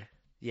mother.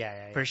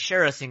 Yeah. For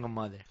sure a single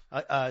mother.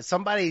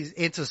 Somebody's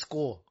into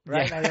school,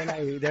 right?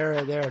 Yeah. They're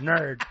a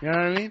nerd. You know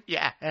what I mean?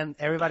 Yeah. And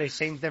everybody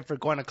shames them for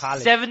going to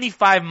college.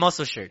 75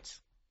 muscle shirts.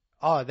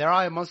 Oh, they're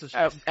all in muscle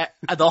shirts.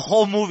 The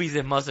whole movie's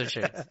in muscle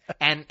shirts.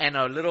 And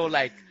a little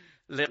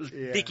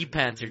dicky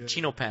pants or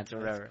chino pants or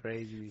whatever. That's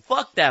crazy.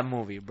 Fuck that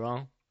movie,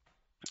 bro.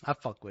 I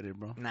fuck with it,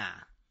 bro. Nah.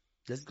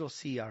 Let's go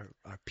see our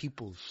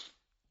peoples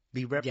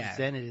be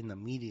represented in the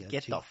media.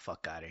 Get the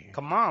fuck out of here.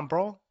 Come on,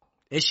 bro.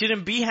 It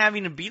shouldn't be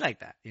having to be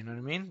like that. You know what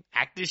I mean?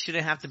 Actors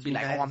shouldn't have to be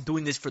like, I'm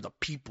doing this for the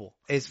people.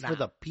 It's for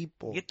the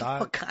people. Get the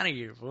fuck out of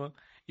here, bro.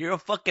 You're a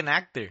fucking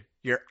actor.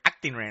 You're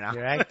acting right now.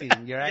 You're acting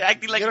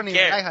like you don't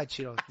care. even like hot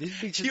Cheetos. These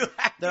bitches,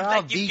 they're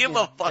all vegan. You give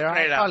a fuck they're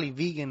right now. probably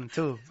vegan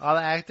too. All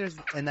the actors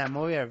in that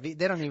movie are vegan.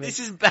 They don't even. This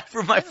is bad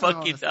for my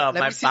fucking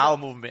my bowel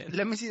movement.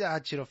 Let me see the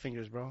hot Cheeto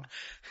fingers, bro.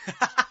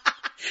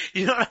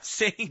 You know what I'm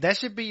saying? That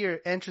should be your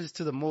entrance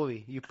to the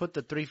movie. You put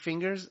the 3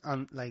 fingers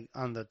on the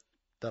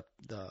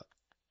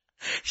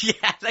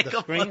yeah, like a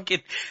screen.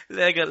 Fucking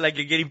like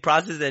you're getting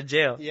processed at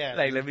jail. Yeah.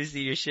 Like, let me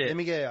see your shit. Let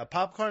me get a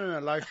popcorn and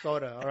a large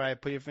soda. All right,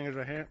 put your fingers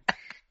right here.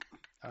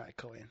 All right,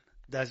 go in.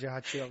 That's your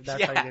hot Cheeto.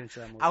 That's how you get into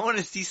that movie. I want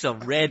to see some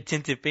red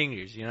tinted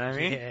fingers. You know what I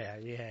mean?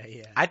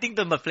 Yeah. I think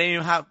the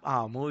Flaming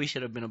Hot movie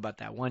should have been about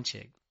that one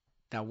chick.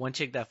 That one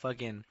chick that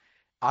fucking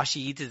all she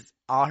eats is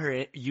all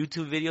her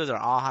YouTube videos are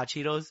all hot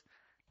Cheetos.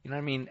 You know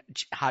what I mean?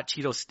 Hot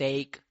Cheeto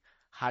steak,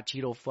 hot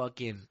Cheeto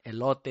fucking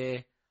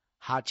elote,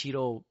 hot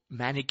Cheeto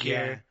manicure.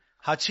 Yeah.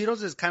 Hot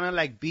Cheetos is kind of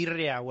like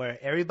birria, where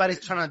everybody's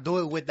trying to do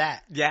it with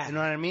that. Yeah. You know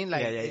what I mean?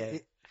 Like, yeah.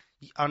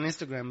 On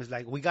Instagram, it's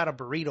like, we got a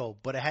burrito,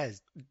 but it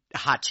has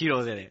hot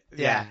Cheetos in it.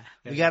 Yeah.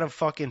 We got a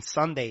fucking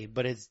sundae,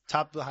 but it's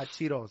topped with hot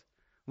Cheetos.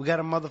 We got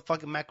a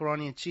motherfucking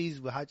macaroni and cheese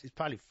with hot. It's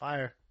probably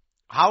fire.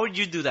 How would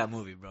you do that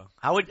movie, bro?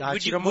 How would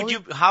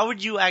you how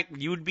would you act?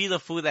 You would be the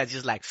food that's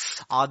just like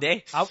all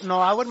day.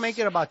 I would make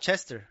it about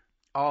Chester.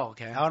 Oh,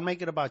 okay. I would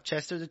make it about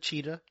Chester the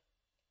cheetah,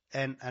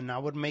 and I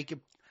would make it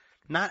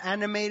not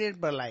animated,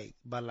 but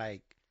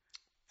like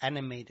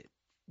animated.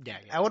 Yeah.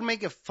 I would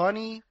make it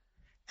funny,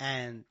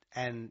 and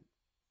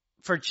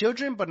for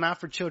children, but not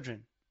for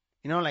children.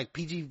 You know, like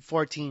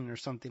PG-14 or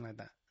something like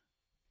that.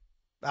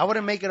 I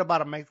wouldn't make it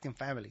about a Mexican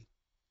family.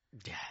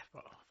 Yeah,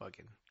 bro,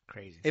 fucking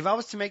crazy. If I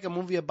was to make a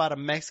movie about a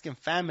Mexican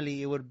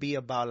family, it would be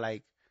about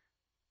like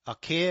a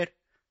kid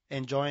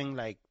enjoying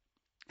like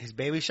his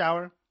baby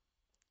shower,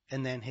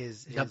 and then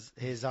his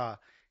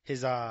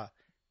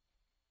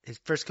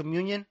first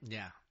communion.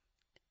 Yeah.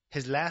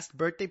 His last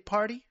birthday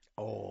party.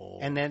 Oh.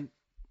 And then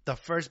the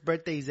first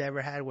birthday he's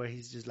ever had where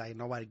he's just like,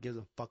 nobody gives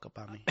a fuck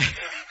about me.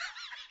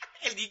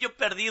 El niño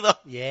perdido.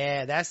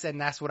 Yeah,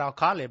 that's what I'll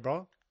call it,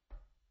 bro.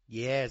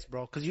 Yes,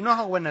 bro. Because you know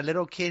how when a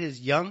little kid is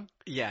young,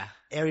 yeah,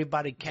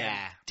 everybody can't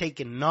take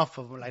enough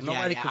of him. Like,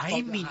 nobody can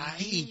fuck mi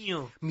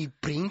niño. Mi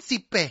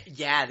príncipe.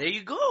 Yeah, there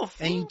you go.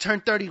 Fool. And you turn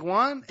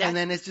 31, and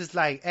then it's just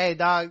like, hey,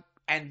 dog.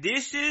 And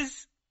this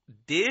is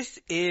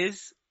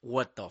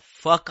what the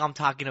fuck I'm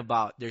talking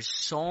about. There's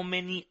so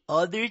many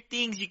other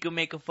things you can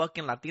make a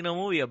fucking Latino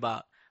movie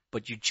about,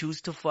 but you choose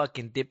to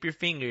fucking dip your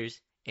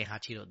fingers in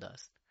hot Cheeto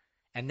dust.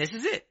 And this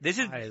is it. This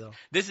is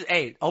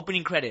hey,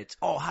 opening credits.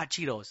 Oh, hot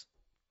Cheetos.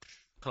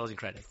 Closing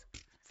credits.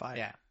 Fire.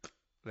 Yeah.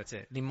 That's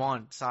it.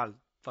 Limon, sal,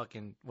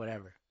 fucking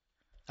whatever.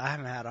 I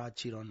haven't had hot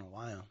Cheeto in a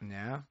while.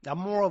 Yeah. I'm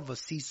more of a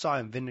sea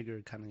salt and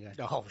vinegar kind of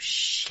guy. Oh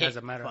shit. As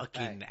a matter of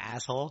fucking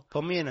asshole.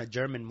 Put me in a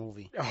German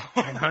movie. You know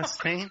what I'm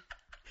saying?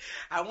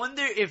 I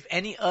wonder if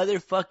any other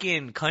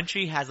fucking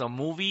country has a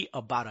movie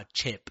about a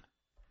chip.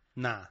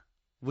 Nah.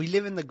 We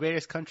live in the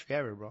greatest country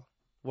ever, bro.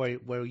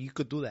 Where you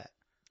could do that.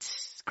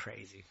 It's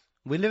crazy.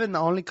 We live in the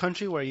only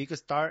country where you could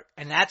start.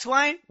 And that's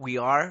why we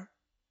are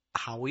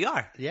how we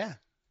are. Yeah.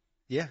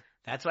 Yeah.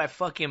 That's why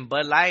fucking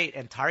Bud Light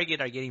and Target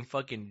are getting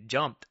fucking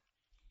jumped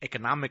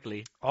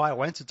economically. Oh, I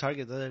went to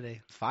Target the other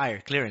day.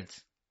 Fire.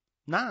 Clearance.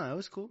 Nah, it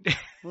was cool. It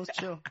was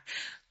chill.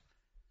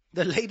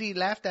 The lady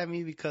laughed at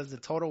me because the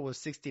total was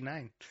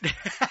 69.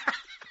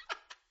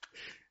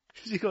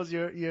 She goes,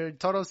 your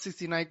total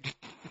 69,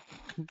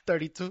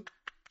 32.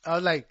 I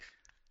was like,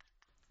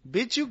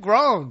 bitch, you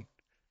grown.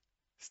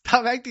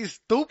 Stop acting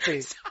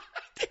stupid.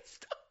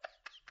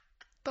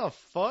 The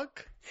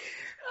fuck?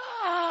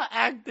 Ah,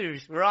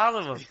 actors. We're all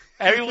of them.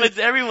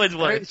 Everyone's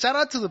one. Shout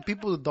out to the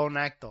people who don't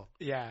act though.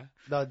 Yeah.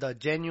 The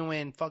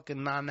genuine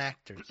fucking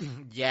non-actors.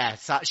 Yeah.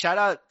 So, shout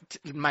out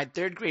to my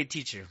third grade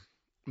teacher,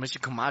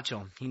 Mr.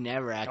 Camacho. He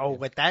never acted. Oh,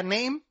 with that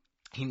name?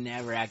 He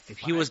never acted.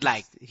 He was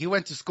like, he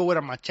went to school with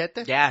a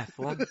machete? Yeah,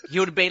 fool. He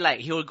would go,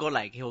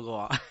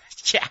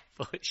 yeah,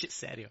 fool, shit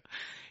serio.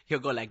 He'll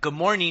go like, good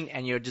morning,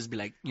 and you'll just be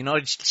like, you know,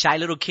 shy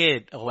little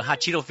kid with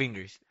hot Cheeto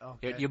fingers.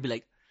 Okay. You'll be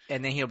like,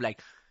 and then he'll be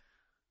like,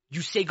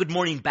 you say good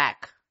morning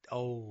back.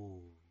 Oh.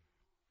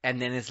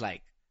 And then it's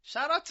like,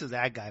 shout out to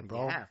that guy,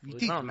 bro. Yeah, you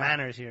teach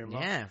manners here, bro.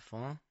 Yeah,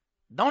 fool.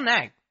 Don't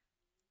act.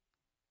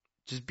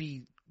 Just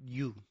be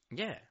you.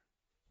 Yeah.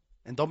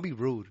 And don't be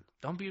rude.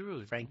 Don't be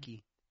rude.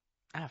 Frankie.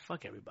 Ah,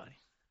 fuck everybody.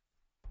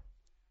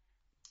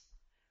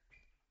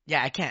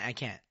 Yeah, I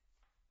can't.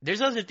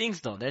 There's other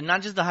things though. They're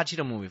not just the hot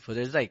Cheeto movie. For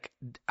there's like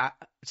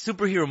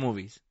superhero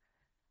movies.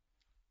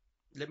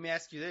 Let me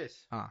ask you this.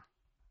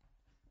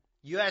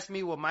 You asked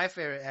me what my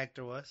favorite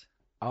actor was.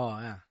 Oh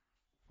yeah.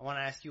 I want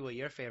to ask you what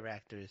your favorite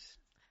actor is.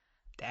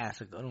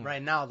 That's a good one.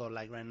 Right now though,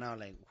 like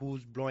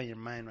who's blowing your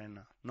mind right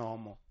now? No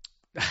homo.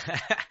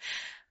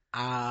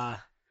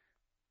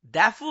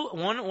 That fool.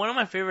 One of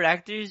my favorite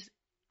actors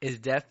is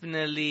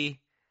definitely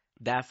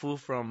that fool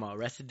from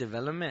Arrested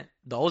Development,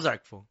 the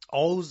Ozark fool.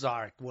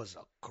 Ozark was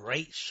a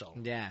great show.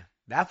 Yeah,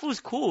 that fool's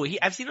cool.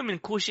 I've seen him in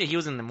cool shit. He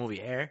was in the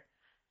movie Air.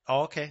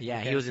 Oh, okay. Yeah,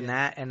 okay, he was in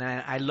that, and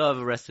I love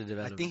Arrested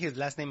Development. I think his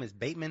last name is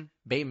Bateman.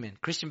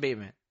 Christian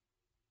Bateman.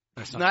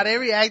 Not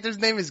every actor's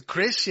name is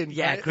Christian.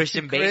 Yeah, right?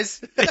 Christian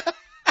Bateman.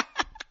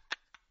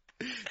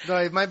 No,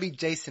 it might be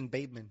Jason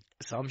Bateman.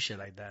 Some shit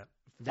like that.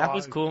 That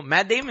was cool.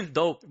 Matt Damon's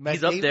dope.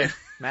 He's up there.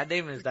 Matt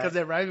Damon's that. Because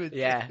they're right with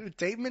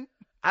Bateman.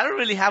 I don't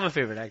really have a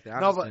favorite actor,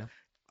 honestly. No,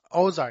 but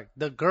Ozark,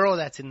 the girl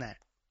that's in that.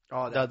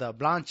 Oh, the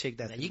blonde chick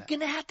that's in that. You're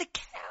gonna have to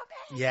count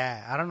that.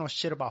 Yeah, I don't know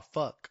shit about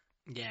fuck.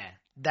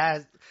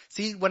 Yeah.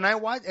 See, when I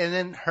watch, and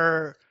then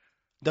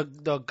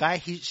the guy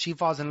she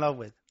falls in love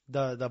with,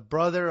 the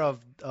brother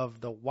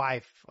of the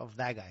wife of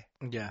that guy.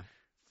 Yeah.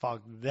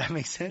 Fuck, that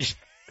makes sense?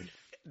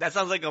 That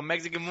sounds like a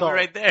Mexican movie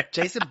right there.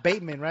 Jason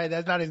Bateman, right?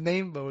 That's not his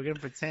name, but we're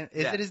gonna pretend.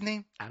 Is it his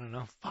name? I don't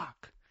know.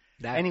 Fuck.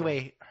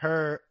 Anyway,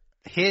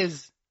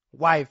 his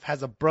wife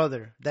has a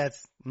brother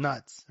that's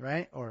nuts,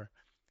 right? Or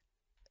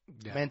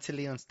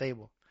mentally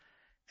unstable.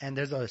 And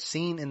there's a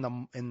scene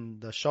in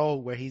the show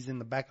where he's in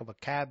the back of a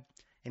cab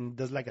and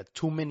does like a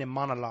 2-minute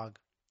monologue.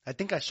 I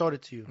think I showed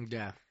it to you.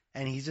 Yeah.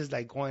 And he's just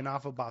like going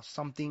off about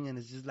something and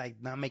it's just like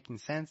not making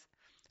sense.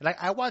 Like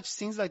I watch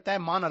scenes like that,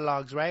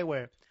 monologues, right?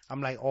 Where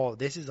I'm like, oh,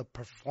 this is a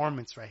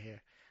performance right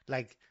here.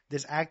 like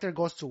this actor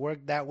goes to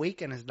work that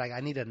week and it's like, I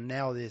need to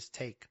nail this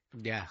take.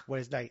 Yeah. Where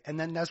it's like, and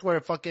then that's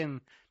where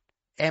fucking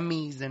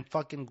Emmys and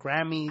fucking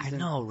Grammys. I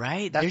know,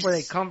 right? That's where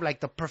they come, like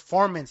the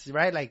performance,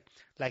 right? Like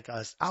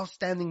a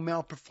outstanding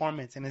male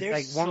performance. And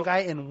it's like one guy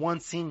in one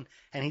scene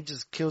and he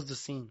just kills the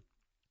scene.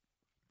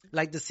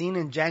 Like the scene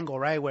in Django,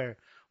 right? Where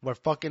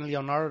fucking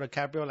Leonardo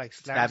DiCaprio like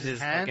stabs his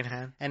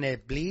hand and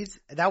it bleeds.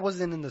 That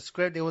wasn't in the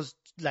script. It was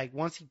like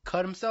once he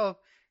cut himself,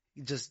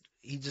 he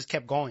just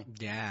kept going.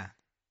 Yeah.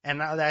 And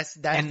now that's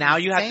and now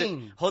insane. You have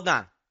to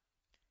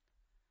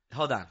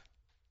hold on.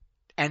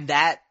 And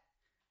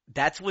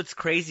that's what's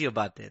crazy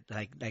about it.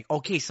 Like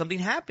okay, something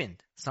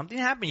happened.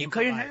 You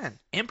cut your hand.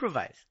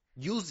 Improvise.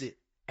 Use it.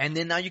 And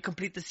then now you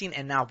complete the scene,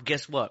 and now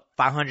guess what?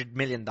 $500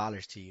 million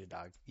to you,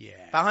 dog.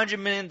 Yeah. $500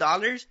 million.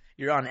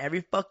 You're on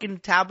every fucking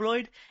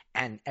tabloid.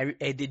 And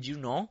hey, did you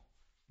know?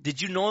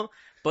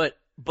 But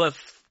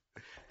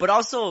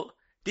also,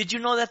 did you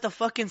know that the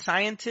fucking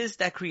scientist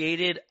that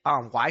created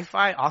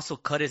Wi-Fi also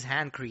cut his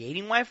hand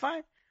creating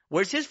Wi-Fi?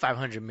 Where's his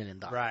 $500 million?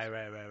 Right.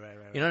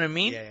 You know what I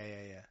mean?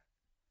 Yeah.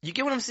 You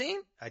get what I'm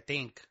saying? I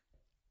think.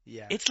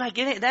 Yeah. It's like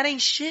that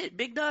ain't shit,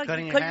 big dog.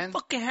 Cutting you your cut hand?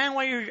 your fucking hand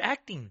while you're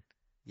acting.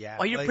 Yeah.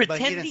 While you're pretending.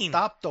 But he didn't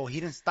stop though. He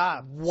didn't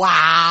stop.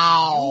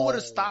 Wow. You would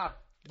have stopped.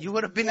 You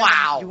would have been.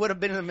 Wow. You would have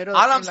been in the middle.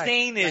 Of All the I'm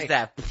saying is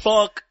that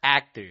fuck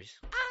actors.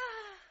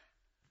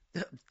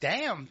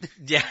 Damn.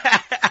 Yeah.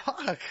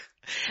 Fuck.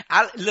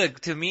 Look,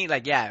 to me,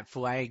 like, yeah,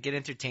 fool, I get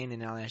entertained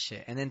and all that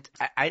shit. And then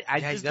I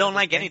just don't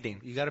like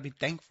anything. You gotta be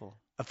thankful.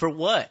 For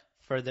what?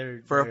 For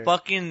their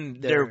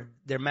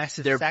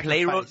massive their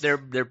sacrifice. their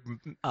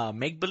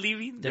make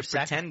believing, their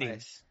pretending,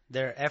 sacrifice,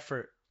 their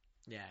effort,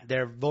 yeah,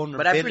 their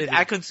vulnerability. But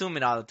I consume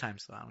it all the time,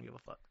 so I don't give a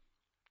fuck.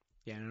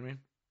 Yeah, you know what I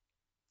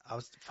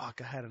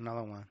mean? I had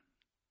another one.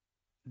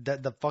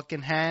 The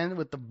fucking hand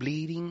with the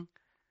bleeding.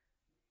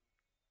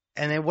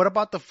 And then what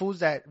about the fools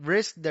that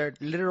risk their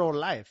literal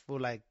life? Who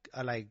like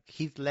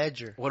Heath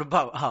Ledger. What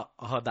about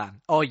hold on?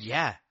 Oh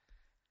yeah,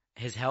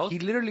 his health. He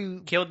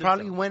literally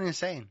probably went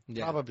insane.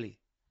 Yeah. Probably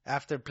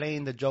after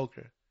playing the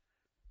Joker.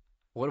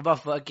 What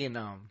about fucking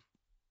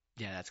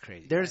Yeah, that's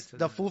crazy. There's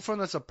the fool from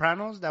The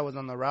Sopranos that was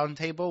on the round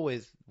table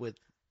with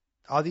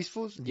all these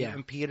fools. Yeah.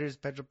 Evan Peters,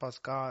 Pedro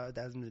Pascal,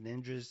 Desmond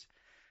Ninjas.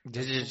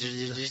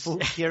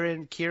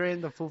 Kieran,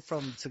 Kieran, the fool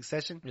from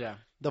Succession. Yeah.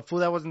 The fool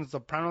that was in The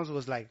Sopranos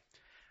was like,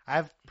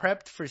 I've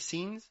prepped for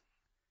scenes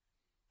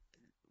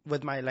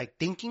with my like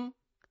thinking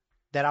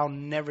that I'll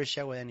never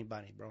share with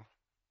anybody, bro.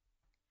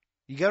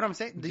 You get what I'm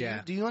saying?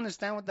 Do you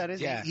understand what that is?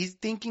 Yeah. He's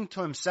thinking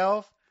to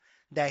himself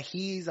that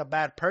he's a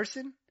bad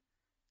person,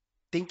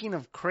 thinking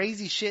of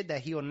crazy shit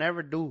that he'll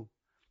never do,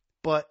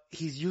 but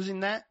he's using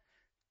that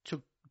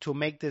to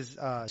make this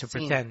to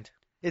scene. pretend.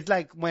 It's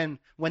like when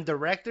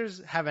directors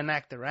have an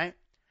actor, right?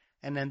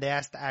 And then they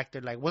ask the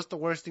actor like, "What's the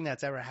worst thing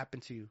that's ever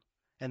happened to you?"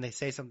 And they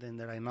say something,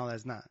 they're like, "No,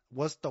 that's not.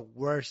 What's the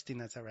worst thing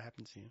that's ever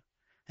happened to you?"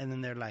 And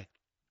then they're like,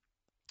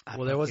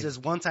 "Well, there was this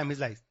one time." He's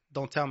like,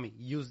 "Don't tell me.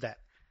 Use that."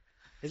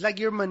 It's like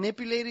you're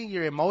manipulating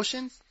your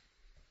emotions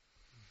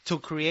to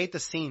create the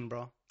scene,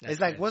 bro. It's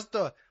like, what's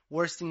the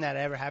worst thing that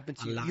ever happened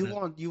to you?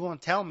 You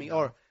won't tell me. No.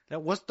 Or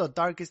what's the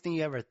darkest thing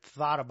you ever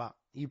thought about?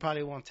 You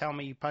probably won't tell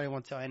me. You probably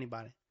won't tell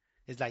anybody.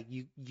 It's like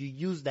you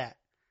use that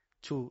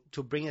to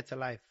bring it to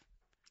life.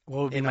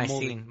 What would be my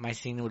scene? My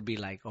scene would be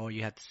like, oh,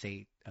 you have to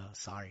say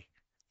sorry.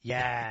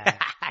 Yeah.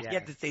 You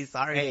have to say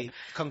sorry. Hey,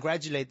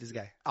 congratulate this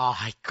guy. Oh,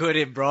 I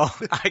couldn't, bro.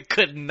 I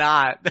could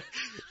not.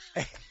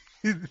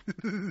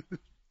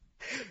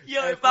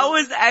 Yo, if I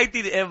was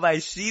acting and my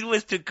scene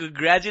was to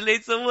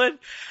congratulate someone,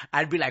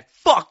 I'd be like,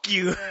 fuck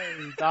you.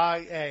 Hey,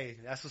 dog. Hey,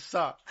 that's what's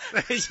up.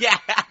 Yeah,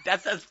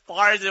 that's as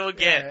far as it will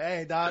get. Yeah,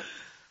 hey, dog.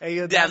 Hey,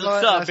 yo, that's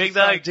what's up, big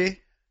dog. G.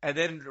 And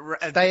then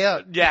stay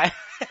up. Yeah.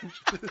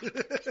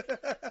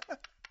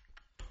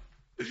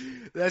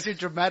 That's your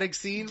dramatic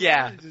scene.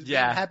 Yeah, just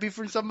yeah. Happy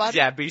for somebody.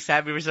 Yeah, be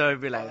happy for somebody.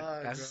 Be like,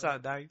 that's what's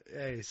up, dog.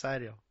 Hey,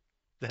 serio.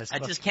 I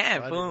just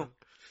can't. Funny. Boom.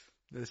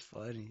 That's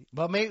funny.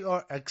 But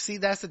see,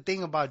 that's the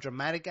thing about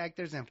dramatic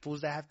actors and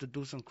fools that have to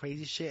do some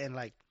crazy shit and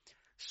like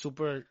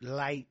super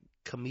light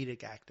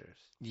comedic actors.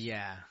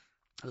 Yeah.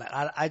 Like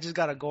I just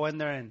gotta go in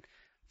there and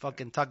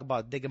fucking talk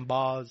about digging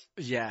balls.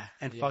 Yeah.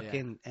 And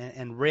fucking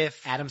and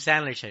riff. Adam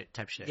Sandler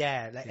type shit.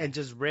 Yeah, and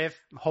just riff.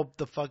 Hope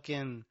the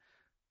fucking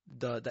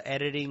the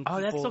editing. Oh,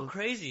 that's so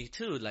crazy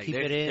too. Like keep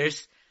it in.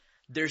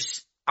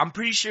 There's I'm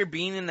pretty sure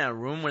being in that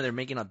room where they're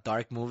making a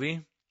dark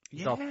movie.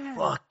 Yeah. The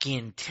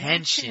fucking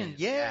tension.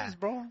 Yes,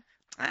 bro.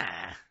 Nah.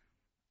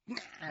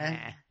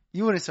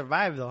 You wouldn't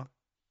survive though.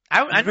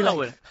 I know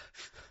like,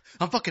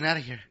 I'm fucking out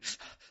of here.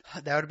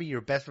 That would be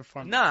your best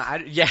performance. Nah,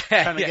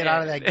 trying to get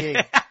out of that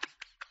gig.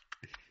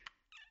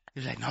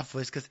 You're like, no,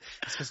 fool, it's cause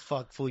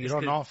fuck, fool, you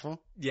don't know,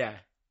 fool. Yeah.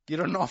 You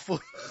don't know,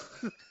 fool.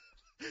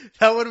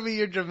 That would be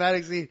your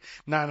dramatic scene.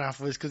 Nah,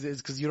 fool, it's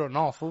cause you don't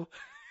know, fool.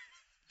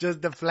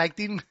 Just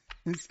deflecting.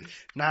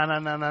 Nah.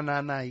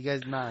 You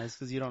guys, it's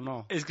cause you don't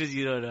know. It's cause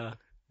you don't know.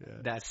 Yeah.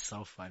 That's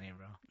so funny,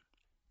 bro.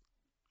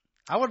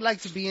 I would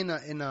like to be in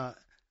a,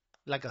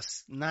 like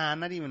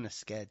not even a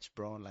sketch,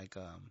 bro. Like,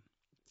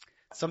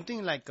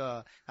 Something like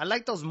I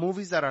like those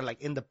movies that are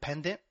like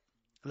independent,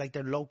 like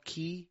they're low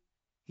key.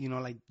 You know,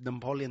 like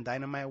Napoleon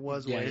Dynamite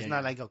was, where it's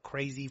not like a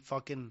crazy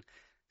fucking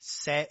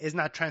set. It's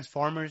not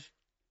Transformers.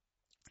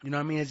 You know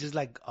what I mean? It's just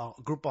like a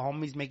group of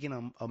homies making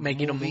a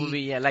movie.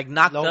 Yeah, like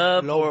Knocked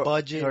Up, low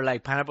budget, or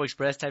like Pineapple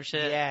Express type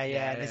shit.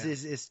 Yeah.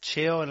 It's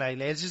chill and like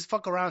let's just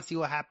fuck around, see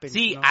what happens.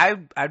 See, you know?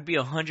 I'd be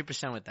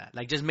 100% with that.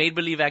 Like just made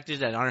believe actors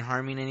that aren't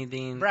harming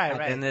anything. Right. At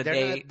the end of the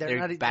day,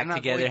 they're back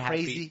together,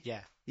 crazy.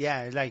 Happy.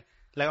 Yeah. Like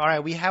all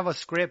right, we have a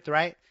script,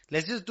 right?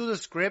 Let's just do the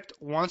script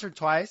once or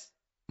twice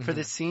for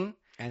this scene,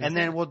 and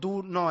then we'll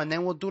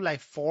do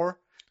like 4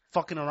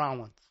 fucking around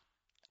ones.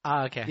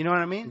 Okay. You know what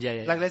I mean?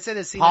 Yeah. Like let's say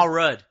the scene. Paul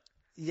Rudd.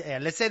 Yeah,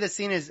 let's say the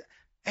scene is,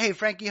 hey,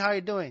 Frankie, how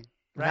you doing?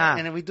 Right?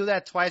 And then we do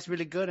that twice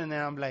really good, and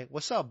then I'm like,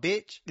 what's up,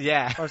 bitch?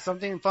 Yeah. Or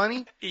something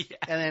funny. Yeah.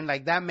 And then,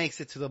 like, that makes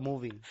it to the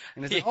movie.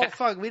 And it's like, oh,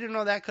 fuck, we didn't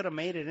know that could have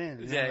made it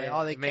in.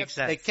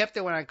 They kept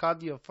it when I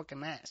called you a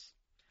fucking ass.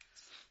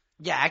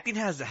 Yeah, acting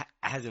has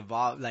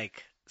evolved,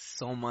 like,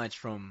 so much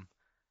from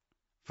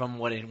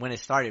when it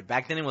started.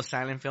 Back then it was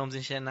silent films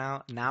and shit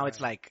now. Now it's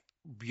like,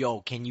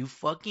 yo, can you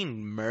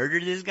fucking murder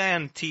this guy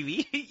on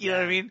TV? You know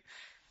what I mean?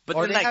 But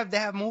or then, they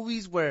have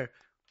movies where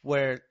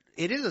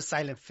it is a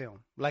silent film,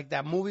 like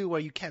that movie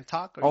where you can't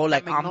talk. Or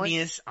like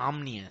Omnious.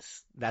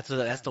 That's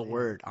the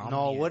word. Omnious.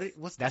 No,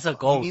 what's that's a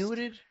ghost.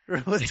 Muted?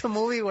 What's the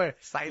movie where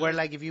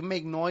like if you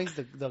make noise,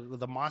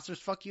 the monsters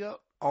fuck you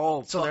up?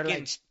 Oh, so fucking, they're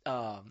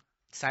like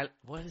silent.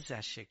 What is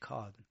that shit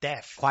called?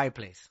 Deaf. Quiet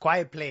Place.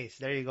 Quiet Place.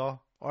 There you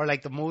go. Or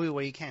like the movie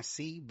where you can't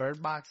see,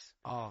 Bird Box.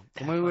 Oh,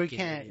 the movie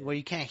where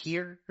you can't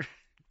hear.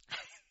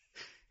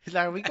 It's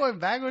like, are we going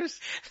backwards?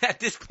 At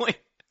this point,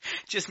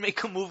 just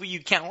make a movie you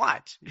can't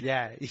watch.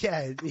 Yeah.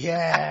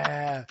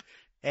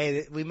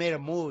 Hey, we made a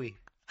movie.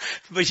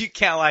 But you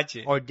can't watch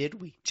it. Or did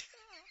we?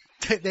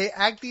 They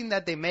acting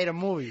that they made a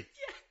movie.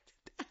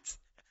 Yeah,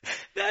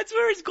 that's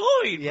where it's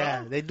going, bro.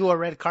 Yeah, they do a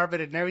red carpet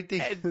and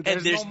everything.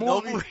 And there's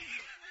no movie.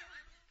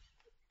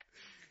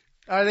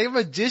 Are they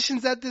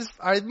magicians at this?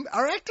 Are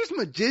actors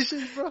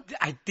magicians, bro?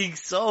 I think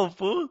so,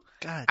 fool.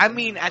 God I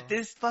mean, at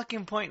this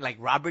fucking point, like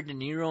Robert De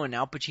Niro and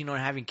Al Pacino are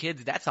having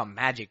kids. That's a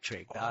magic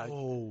trick, dog.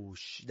 Oh,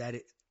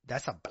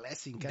 that's a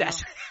blessing.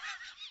 That's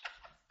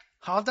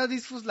how old are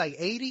these fools? Like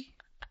 80?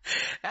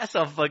 That's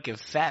a fucking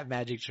fat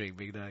magic trick,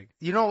 big dog.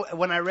 You know,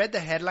 when I read the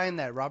headline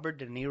that Robert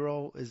De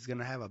Niro is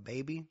gonna have a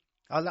baby,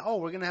 I was like, oh,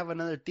 we're gonna have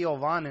another Theo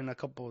Von in a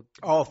couple.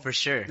 Oh, for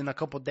sure. In a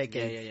couple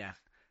decades. Yeah.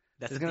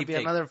 There's gonna be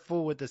another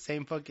fool with the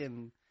same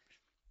fucking.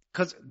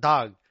 Cause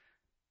dog,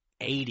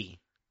 80.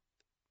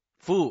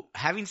 Fool,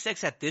 having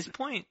sex at this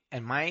point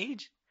at my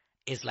age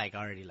is like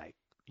already like,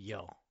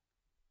 yo,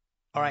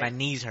 all right, my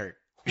knees hurt.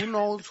 Who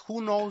knows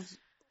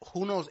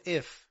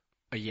if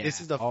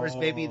this is the first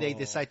baby they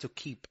decide to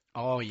keep.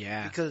 Oh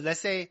yeah. Because let's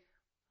say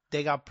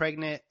they got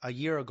pregnant a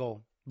year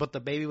ago, but the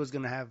baby was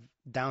gonna have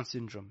Down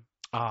syndrome.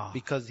 Oh,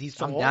 because he's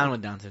so I'm old. down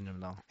with Down syndrome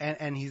though.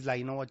 And he's like,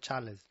 you know what,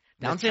 Chales.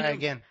 Down syndrome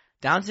again.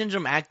 Down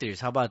syndrome actors,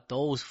 how about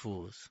those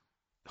fools?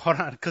 Hold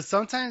on, because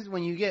sometimes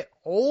when you get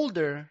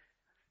older,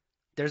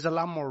 there's a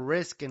lot more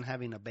risk in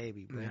having a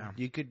baby. Bro. Yeah.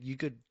 You could.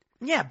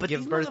 Yeah, but give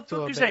these birth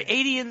motherfuckers to a are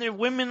 80 and their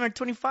women are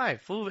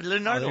 25. Fool,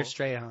 Leonardo. They're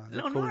straight, huh?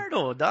 They're Leonardo,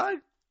 cool. dog.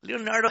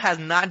 Leonardo has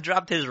not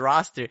dropped his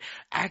roster.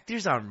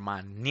 Actors are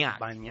maniacs.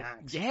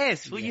 Maniacs.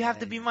 Yes, fool, you have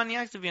to be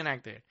maniacs to be an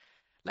actor.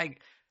 Like,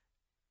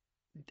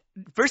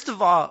 first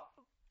of all,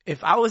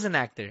 if I was an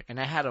actor and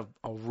I had a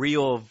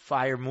reel of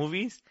fire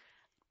movies,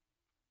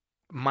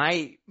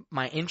 my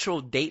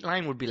intro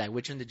dateline would be like,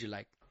 which one did you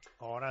like?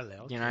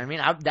 Orale, okay. You know what I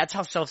mean? That's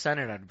how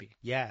self-centered I'd be.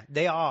 Yeah,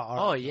 they are.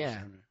 Oh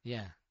yeah,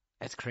 yeah.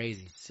 That's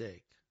crazy.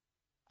 Sick.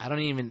 I don't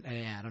even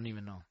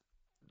know.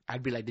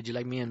 I'd be like, did you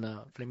like me in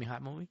the Flaming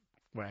Hot movie?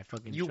 Where I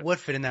fucking would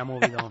fit in that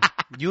movie though.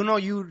 You know,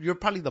 you're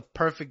probably the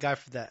perfect guy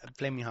for that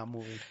Flaming Hot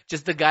movie.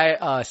 Just the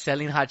guy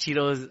selling hot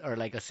Cheetos or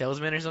like a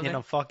salesman or something. In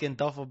a fucking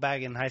duffel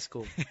bag in high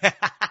school.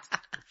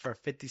 For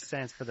 50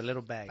 cents for the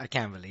little bag. I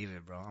can't believe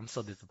it, bro. I'm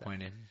so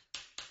disappointed.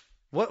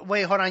 What?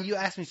 Wait, hold on. You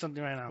asked me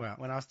something right now. Well,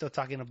 when I was still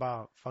talking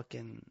about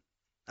fucking,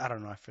 I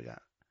don't know. I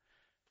forgot.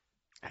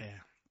 Yeah,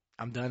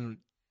 I'm done.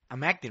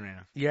 I'm acting right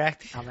now. You're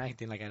acting? I'm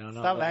acting like I don't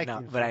know. Stop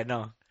acting. No, but I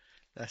know.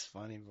 That's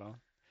funny, bro.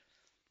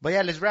 But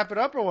yeah, let's wrap it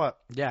up or what?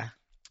 Yeah.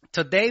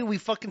 Today we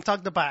fucking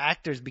talked about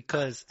actors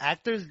because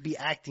actors be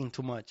acting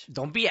too much.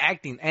 Don't be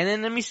acting. And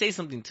then let me say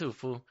something too,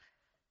 fool.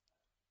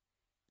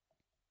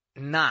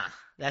 Nah.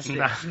 That's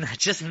nah.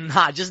 Just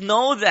nah. Just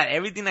know that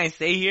everything I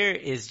say here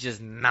is just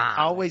nah.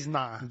 Always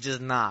nah. Just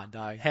nah,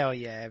 dog. Hell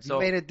yeah. If you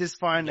made it this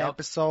far in the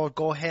episode,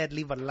 go ahead,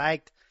 leave a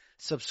like,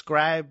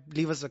 subscribe,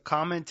 leave us a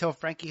comment, tell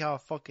Frankie how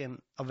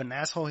fucking of an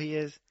asshole he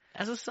is.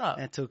 That's what's up.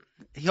 And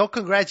he'll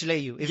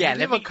congratulate you. If you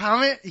leave a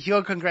comment,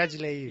 he'll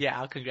congratulate you. Yeah,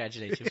 I'll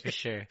congratulate you for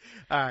sure.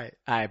 All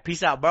right.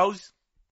 Peace out, bros.